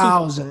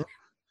 20,000,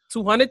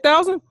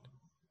 200,000.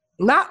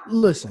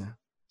 Listen.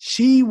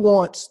 She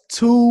wants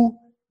 $2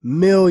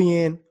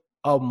 million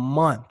a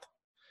month,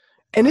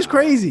 and it's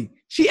crazy.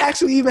 She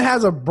actually even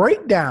has a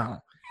breakdown.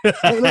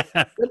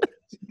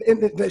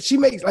 And she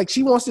makes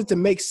she wants it to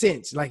make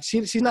sense. Like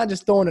she's not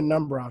just throwing a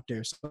number out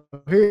there. So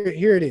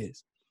here it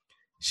is.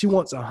 She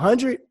wants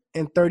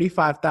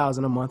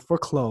 $135,000 a month for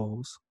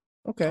clothes.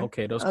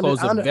 Okay, those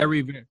clothes are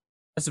very, very.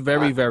 That's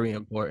very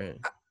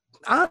important.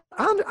 I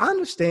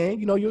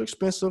understand. You're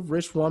expensive,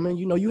 rich woman.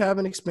 You have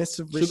an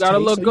expensive, rich. You gotta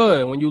look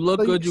good. When you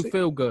look good, you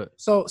feel good.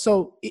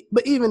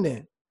 But even then,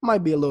 it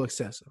might be a little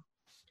excessive.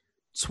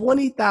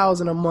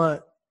 $20,000 a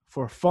month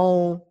for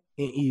phone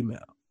and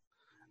email.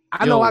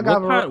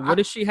 What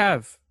does she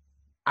have?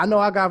 I know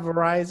I got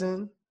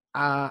Verizon.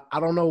 I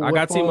don't know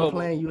what phone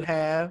plan you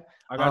have.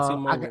 I got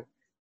T-Mobile.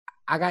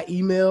 I got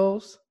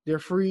emails. They're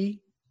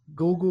free.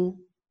 Google,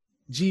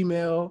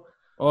 Gmail.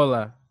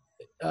 Hola.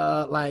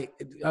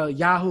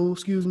 Yahoo,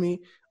 excuse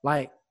me.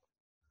 I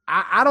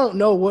don't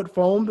know what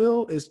phone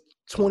bill is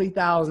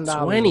 $20,000.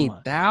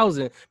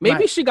 $20,000.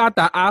 Maybe she got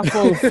the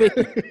iPhone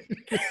 50.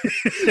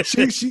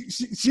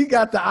 she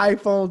got the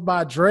iPhones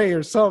by Dre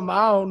or something.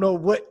 I don't know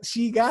what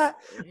she got,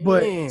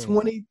 but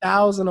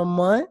 $20,000 a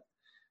month,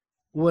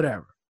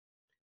 whatever.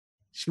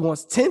 She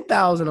wants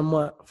 $10,000 a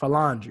month for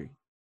laundry.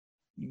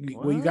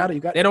 You got.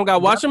 They don't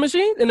got washing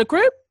machine in the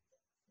crib.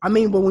 I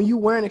mean, but when you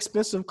wearing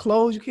expensive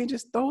clothes, you can't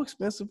just throw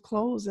expensive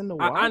clothes in the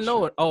washer. I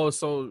know it. Oh,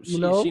 so she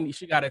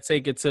got to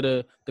take it to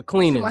the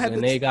cleaners,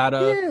 and they got to.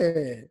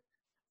 Yeah.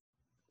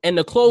 And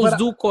the clothes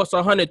do cost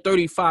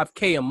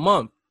 $135K a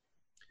month,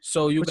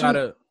 so you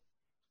gotta.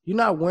 You're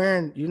not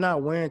wearing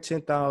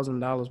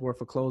 $10,000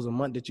 worth of clothes a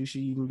month that you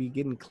should even be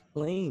getting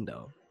clean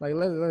though. Like,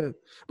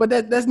 but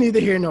that's neither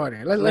here nor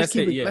there. Let's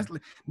keep it. Yeah.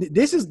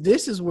 This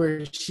is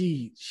where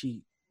she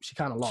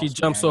kind of lost. She me,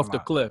 jumps off the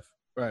cliff.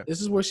 Right. This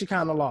is where she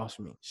kind of lost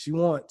me. She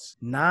wants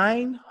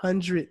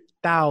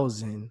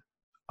 $900,000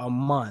 a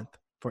month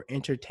for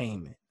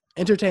entertainment.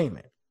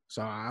 Entertainment.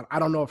 So I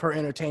don't know if her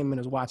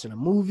entertainment is watching a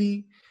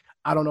movie.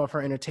 I don't know if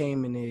her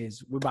entertainment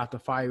is we're about to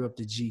fire up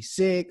the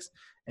G6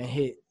 and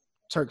hit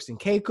Turks and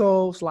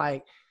Caicos.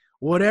 Like,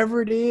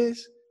 whatever it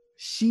is,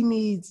 she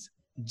needs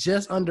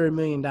just under $1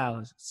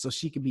 million so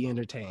she could be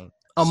entertained.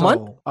 A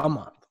month? A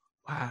month.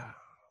 Wow.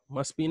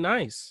 Must be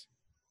nice.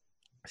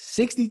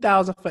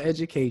 $60,000 for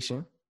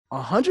education,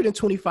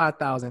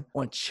 $125,000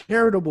 on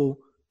charitable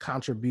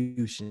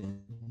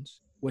contributions,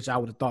 which I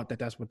would have thought that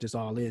that's what this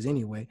all is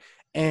anyway,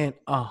 and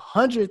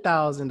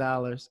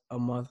 $100,000 a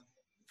month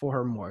for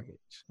her mortgage.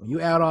 When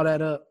you add all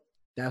that up,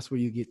 that's where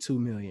you get $2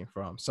 million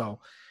from. So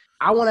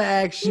I want to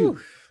ask you,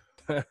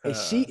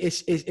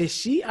 is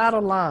she out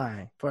of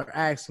line for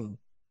asking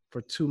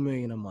for $2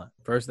 million a month?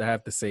 First, I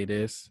have to say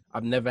this: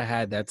 I've never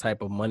had that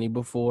type of money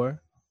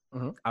before.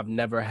 Mm-hmm. I've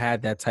never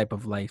had that type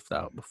of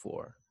lifestyle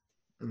before.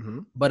 Mm-hmm.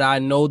 But I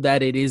know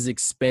that it is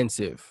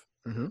expensive.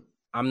 Mm-hmm.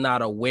 I'm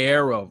not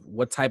aware of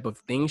what type of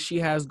things she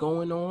has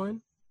going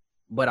on,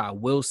 but I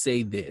will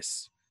say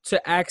this: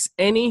 to ask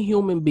any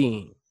human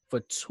being for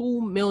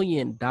 $2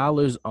 million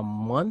a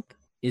month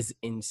is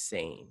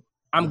insane.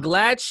 I'm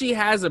glad she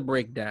has a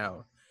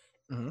breakdown.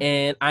 Mm-hmm.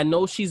 And I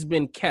know she's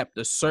been kept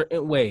a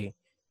certain way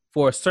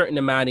for a certain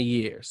amount of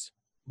years.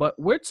 But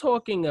we're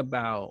talking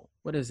about,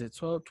 what is it,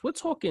 12? We're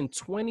talking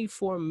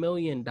 $24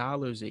 million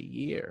a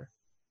year.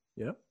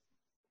 Yep.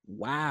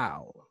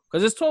 Wow.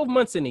 Because it's 12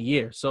 months in a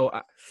year. So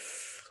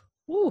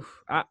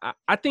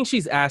I think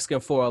she's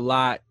asking for a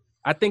lot.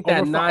 I think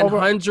that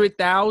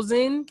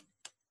 900,000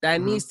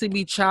 that needs to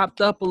be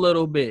chopped up a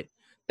little bit.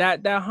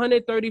 That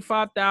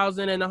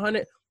 135,000 and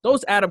 100,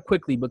 those add up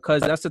quickly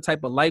because that's the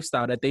type of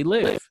lifestyle that they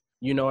live.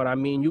 You know what I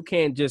mean? You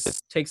can't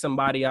just take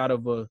somebody out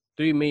of a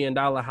 $3 million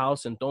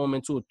house and throw them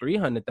into a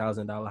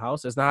 $300,000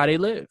 house. That's not how they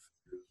live.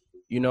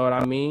 You know what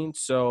I mean?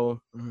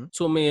 So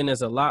 $2 million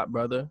is a lot,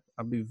 brother.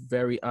 I'll be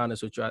very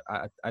honest with you.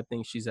 I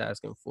think she's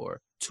asking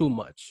for too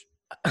much.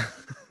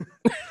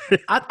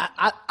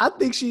 I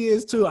think she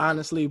is too,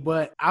 honestly,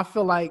 but I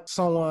feel like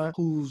someone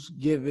who's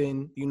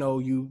given,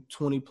 you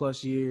 20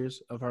 plus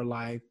years of her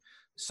life,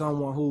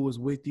 someone who was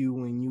with you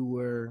when you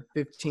were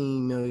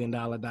 $15 million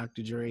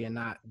Dr. Dre and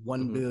not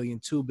 $1 billion,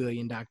 $2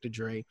 billion Dr.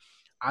 Dre.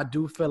 I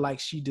do feel like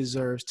she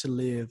deserves to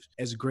live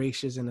as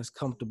gracious and as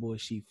comfortable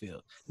as she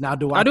feels. Now,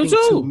 do I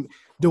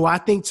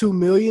think 2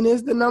 million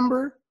is the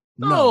number?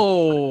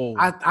 No.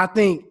 I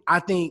think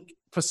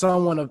for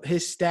someone of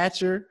his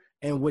stature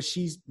and what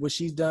she's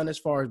done as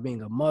far as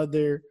being a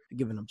mother,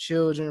 giving them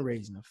children,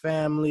 raising a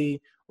family,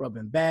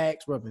 rubbing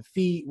backs, rubbing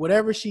feet,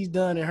 whatever she's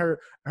done and her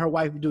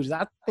wife duties,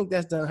 I think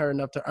that's done her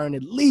enough to earn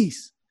at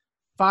least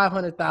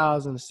 $500,000 to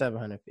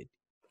 $750,000.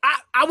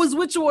 I was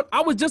with you.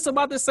 I was just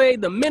about to say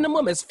the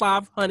minimum is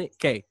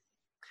 $500K.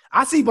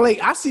 I see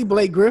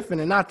Blake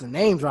Griffin, and not the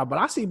name drop, but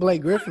I see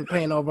Blake Griffin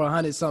paying over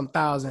 100-something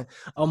thousand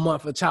a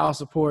month for child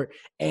support,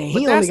 and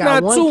he only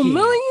got one kid. That's not $2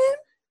 million.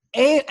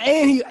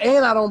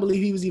 And I don't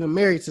believe he was even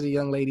married to the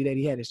young lady that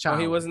he had his child.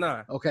 No, he was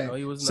not. Okay, no,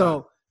 he was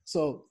not.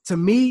 So to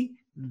me,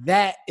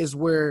 that is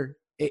where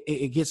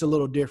it gets a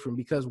little different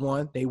because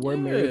one, they were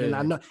married,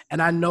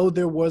 and I know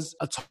there was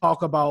a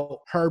talk about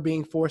her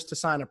being forced to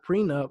sign a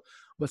prenup.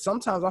 But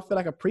sometimes I feel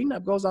like a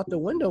prenup goes out the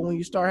window when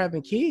you start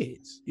having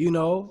kids, and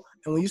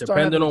when you start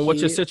depending on what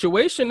your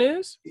situation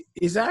is.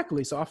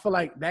 Exactly. So I feel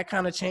like that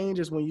kind of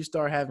changes when you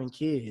start having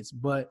kids.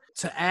 But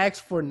to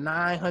ask for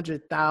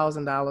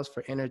 $900,000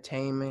 for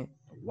entertainment,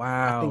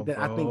 wow,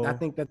 I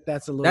think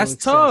that's a little. That's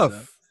excessive.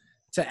 Tough.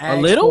 To ask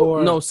a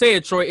little? No, say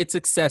it, Troy. It's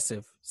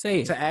excessive.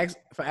 Say it. To ask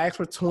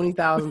for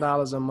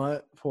 $20,000 a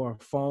month for a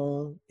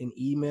phone and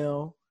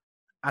email,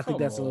 I think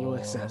that's a little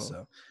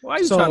excessive. Why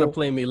are you trying to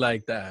play me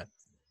like that?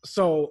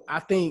 So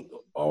I think,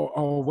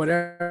 or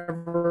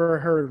whatever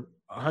her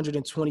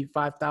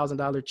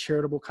 $125,000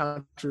 charitable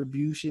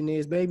contribution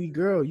is, baby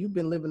girl, you've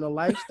been living a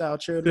lifestyle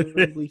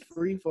charitably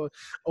free for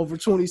over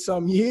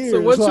 20-some years.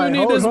 So what you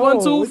need this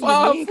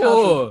 125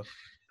 for?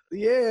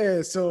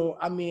 Yeah, so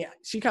I mean,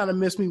 she kind of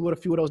missed me with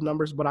a few of those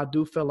numbers, but I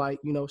do feel like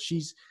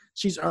she's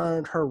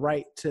earned her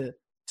right to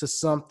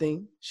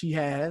something. She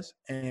has,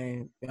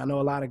 and I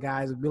know a lot of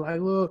guys would be like,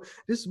 "Well,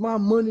 this is my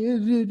money."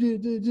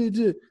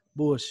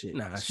 Bullshit.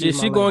 Nah,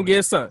 she gonna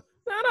get something.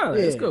 No,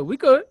 it's good. We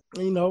good.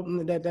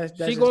 That's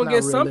she gonna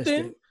get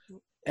something.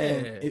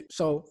 And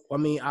so, I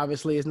mean,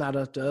 obviously, it's not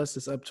up to us.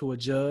 It's up to a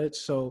judge.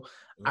 So,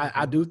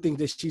 I do think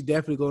that she's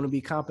definitely going to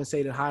be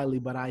compensated highly,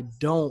 but I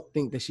don't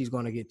think that she's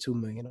going to get $2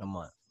 million a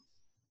month.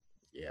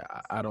 Yeah,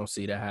 I don't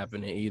see that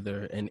happening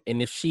either. And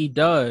if she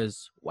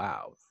does,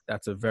 wow,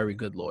 that's a very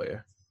good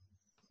lawyer.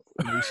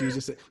 Maybe she's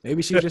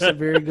just a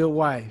very good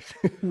wife.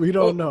 We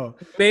don't know.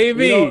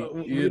 Maybe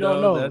we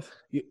don't know.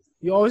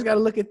 You always got to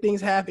look at things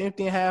half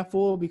empty and half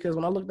full, because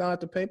when I look down at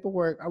the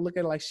paperwork, I look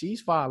at it like she's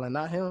filing,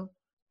 not him.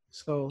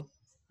 So,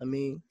 I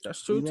mean,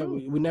 That's true too.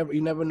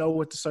 You never know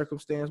what the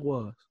circumstance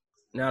was.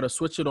 Now, to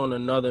switch it on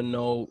another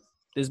note,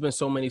 there's been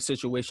so many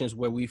situations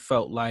where we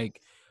felt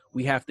like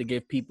we have to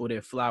give people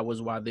their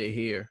flowers while they're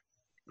here.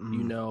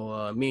 You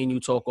know, me and you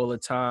talk all the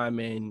time,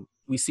 and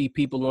we see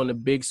people on the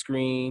big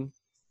screen.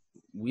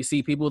 We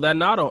see people that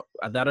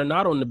are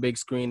not on the big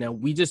screen,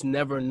 and we just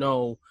never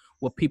know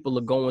what people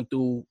are going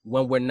through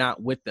when we're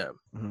not with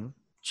them.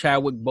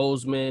 Chadwick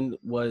Boseman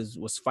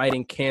was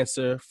fighting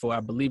cancer for, I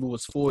believe it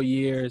was 4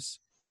 years,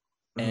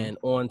 and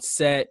on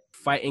set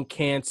fighting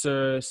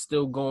cancer,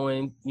 still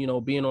going, you know,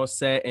 being on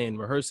set and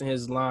rehearsing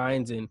his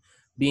lines and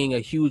being a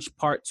huge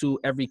part to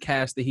every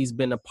cast that he's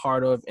been a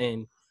part of,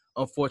 and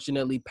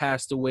unfortunately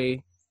passed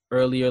away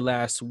earlier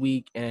last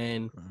week.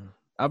 And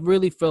I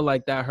really feel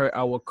like that hurt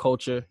our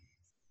culture,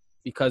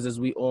 because as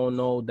we all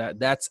know,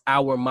 that's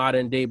our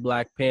modern day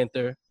Black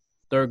Panther.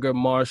 Thurgood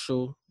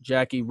Marshall,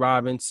 Jackie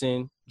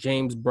Robinson,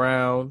 James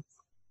Brown,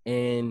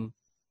 and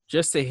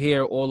just to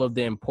hear all of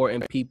the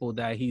important people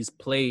that he's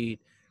played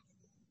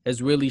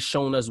has really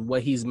shown us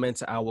what he's meant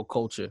to our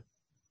culture.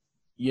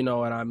 You know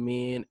what I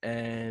mean?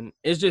 And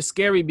it's just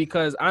scary,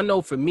 because I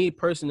know for me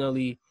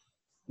personally,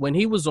 when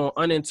he was on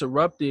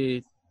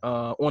Uninterrupted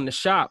on The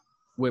Shop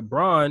with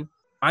Braun,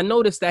 I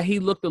noticed that he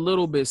looked a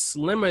little bit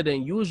slimmer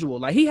than usual.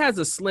 Like, he has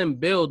a slim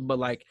build, but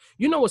like,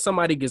 you know, when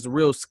somebody gets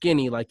real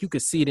skinny, like you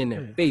could see it in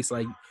their face.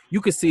 Like,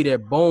 you could see their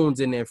bones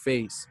in their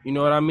face. You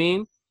know what I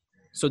mean?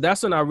 So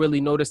that's when I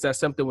really noticed that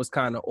something was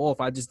kind of off.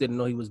 I just didn't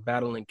know he was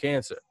battling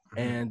cancer.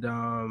 And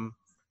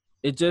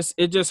it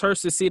just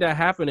hurts to see that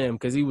happen to him,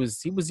 because he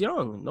was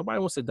young. Nobody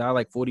wants to die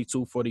like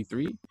 42,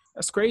 43.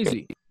 That's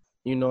crazy.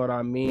 You know what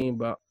I mean?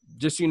 But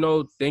just, you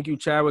know, thank you,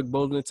 Chadwick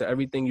Boseman, to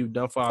everything you've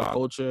done for our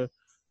culture,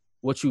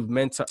 what you've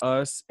meant to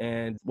us.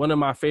 And one of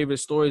my favorite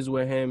stories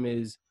with him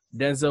is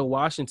Denzel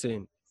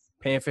Washington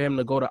paying for him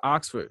to go to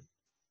Oxford.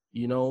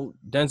 You know,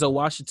 Denzel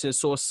Washington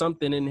saw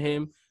something in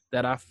him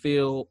that I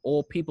feel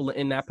all people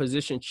in that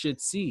position should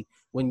see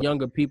when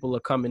younger people are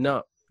coming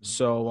up.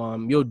 So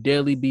you'll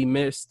dearly be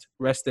missed.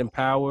 Rest in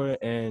power.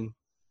 And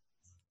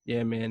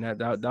yeah, man,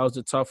 that was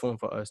a tough one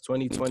for us.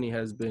 2020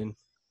 has been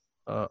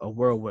a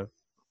whirlwind.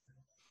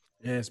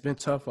 Yeah, it's been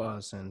tough for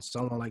us. And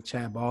someone like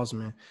Chad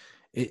Boseman,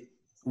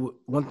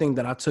 one thing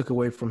that I took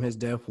away from his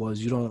death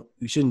was you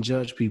shouldn't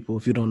judge people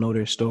if you don't know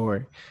their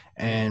story.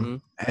 And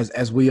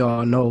as we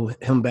all know,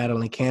 him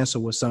battling cancer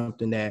was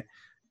something that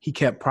he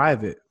kept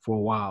private for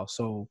a while.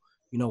 So,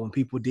 you know, when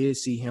people did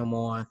see him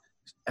on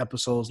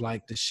episodes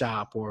like The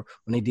Shop, or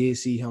when they did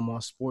see him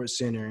on Sports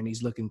Center and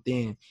he's looking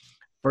thin,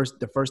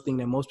 the first thing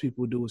that most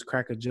people do is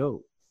crack a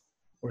joke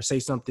or say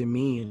something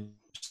mean,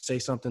 say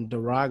something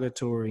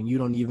derogatory, and you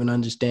don't even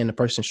understand the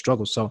person's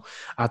struggle. So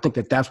I think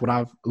that's what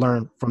I've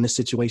learned from this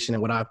situation,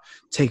 and what I've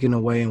taken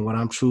away, and what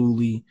I'm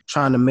truly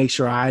trying to make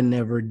sure I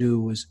never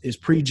do is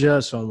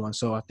prejudge someone.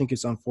 So I think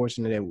it's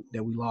unfortunate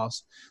that we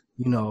lost,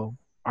 you know,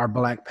 our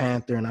Black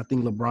Panther. And I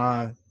think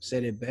LeBron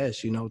said it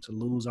best, you know, to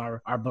lose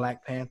our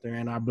Black Panther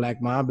and our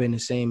Black Mamba in the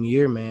same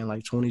year, man.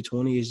 Like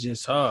 2020 is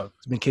just tough.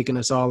 It's been kicking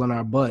us all in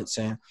our butts.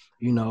 And,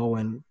 you know,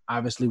 and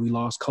obviously we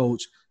lost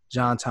Coach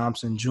John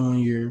Thompson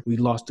Jr. We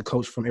lost the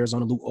coach from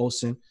Arizona, Luke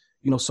Olson.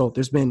 You know, so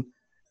there's been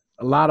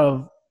a lot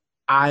of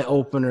eye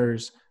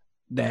openers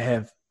that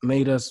have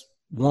made us,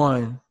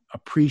 one,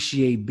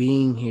 appreciate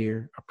being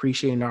here,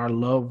 appreciating our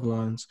loved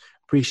ones,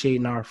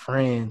 appreciating our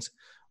friends,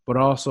 but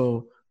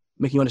also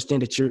make you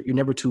understand that you're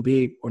never too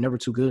big or never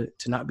too good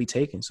to not be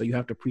taken. So you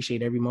have to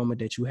appreciate every moment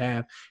that you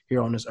have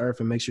here on this earth,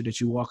 and make sure that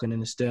you're walking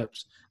in the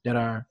steps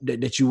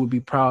that you would be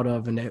proud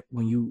of, and that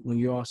when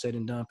you're all said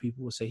and done,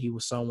 people will say he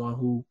was someone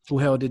who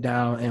held it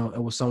down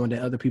and was someone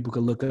that other people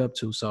could look up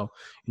to. So,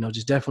 you know,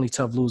 just definitely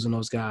tough losing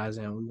those guys,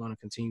 and we want to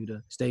continue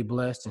to stay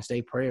blessed and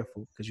stay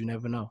prayerful, because you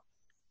never know.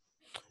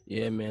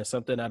 Yeah, man.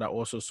 Something that I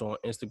also saw on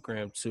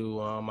Instagram too.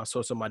 I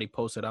saw somebody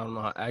posted, I don't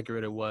know how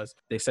accurate it was.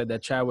 They said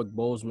that Chadwick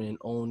Boseman,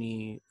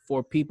 only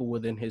 4 people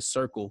within his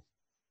circle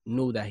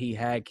knew that he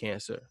had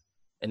cancer.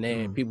 And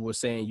then people were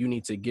saying, you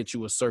need to get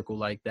you a circle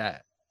like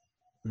that.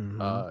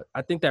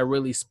 I think that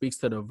really speaks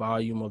to the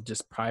volume of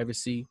just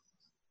privacy,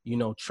 you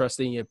know,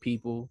 trusting your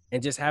people,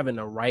 and just having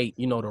the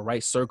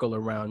right circle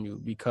around you.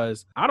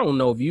 Because I don't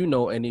know if you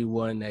know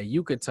anyone that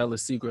you could tell a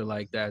secret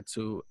like that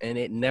to and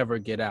it never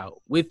get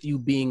out, with you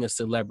being a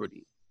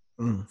celebrity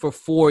for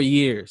 4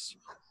 years.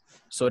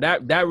 So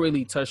that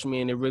really touched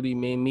me, and it really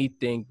made me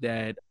think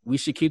that we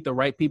should keep the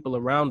right people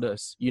around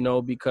us, you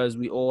know, because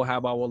we all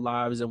have our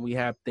lives and we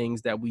have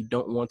things that we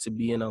don't want to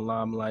be in the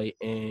limelight,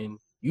 and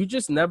you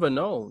just never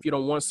know. If you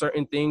don't want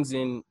certain things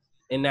in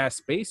that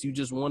space, you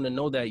just want to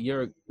know that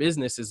your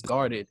business is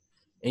guarded,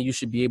 and you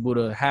should be able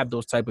to have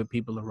those type of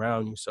people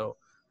around you. So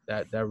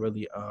that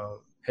really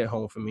hit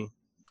home for me.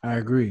 I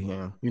agree.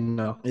 Yeah. You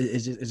know,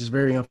 it's just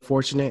very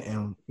unfortunate.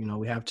 And, you know,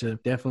 we have to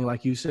definitely,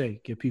 like you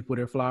say, give people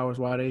their flowers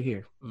while they're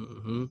here.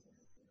 All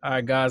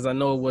right, guys, I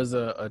know it was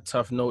a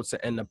tough note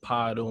to end the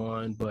pod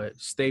on, but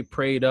stay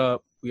prayed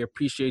up. We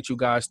appreciate you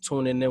guys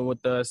tuning in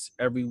with us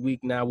every week.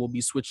 Now we'll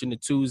be switching to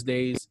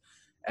Tuesdays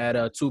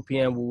at 2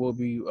 p.m. We will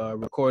be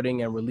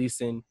recording and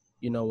releasing,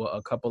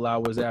 a couple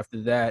hours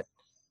after that.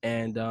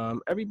 And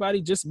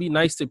everybody just be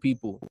nice to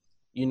people.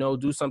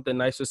 Do something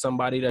nice for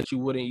somebody that you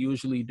wouldn't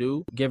usually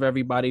do. Give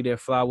everybody their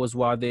flowers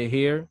while they're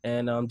here.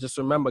 And just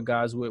remember,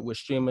 guys, we're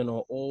streaming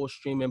on all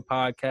streaming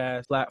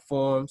podcast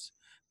platforms.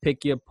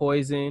 Pick Your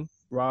Poison,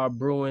 Rob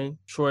Bruin,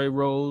 Troy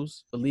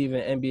Rose, Believe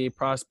in NBA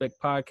Prospect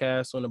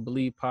Podcast on the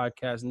Believe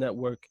Podcast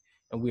Network.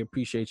 And we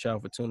appreciate y'all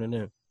for tuning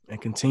in.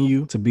 And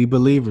continue to be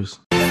believers.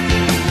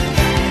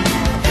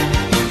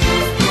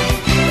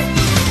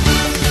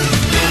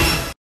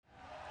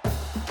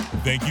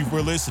 Thank you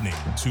for listening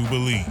to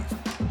Believe.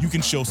 You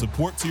can show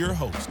support to your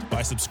host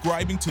by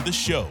subscribing to the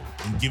show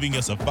and giving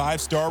us a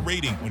 5-star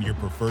rating on your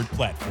preferred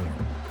platform.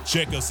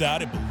 Check us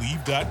out at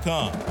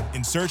Believe.com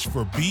and search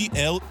for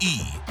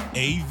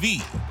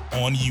BLEAV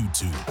on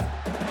YouTube.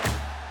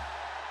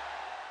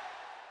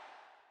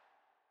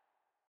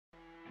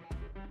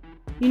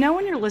 You know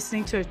when you're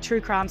listening to a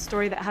true crime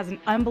story that has an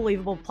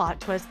unbelievable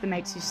plot twist that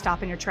makes you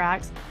stop in your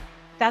tracks?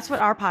 That's what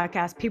our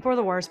podcast, People Are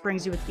the Worst,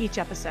 brings you with each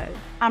episode.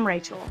 I'm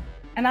Rachel.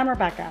 And I'm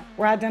Rebecca.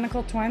 We're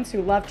identical twins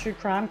who love true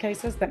crime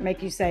cases that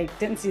make you say,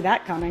 didn't see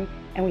that coming,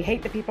 and we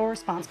hate the people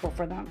responsible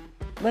for them.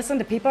 Listen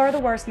to People Are the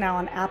Worst now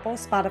on Apple,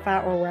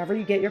 Spotify, or wherever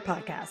you get your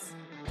podcasts.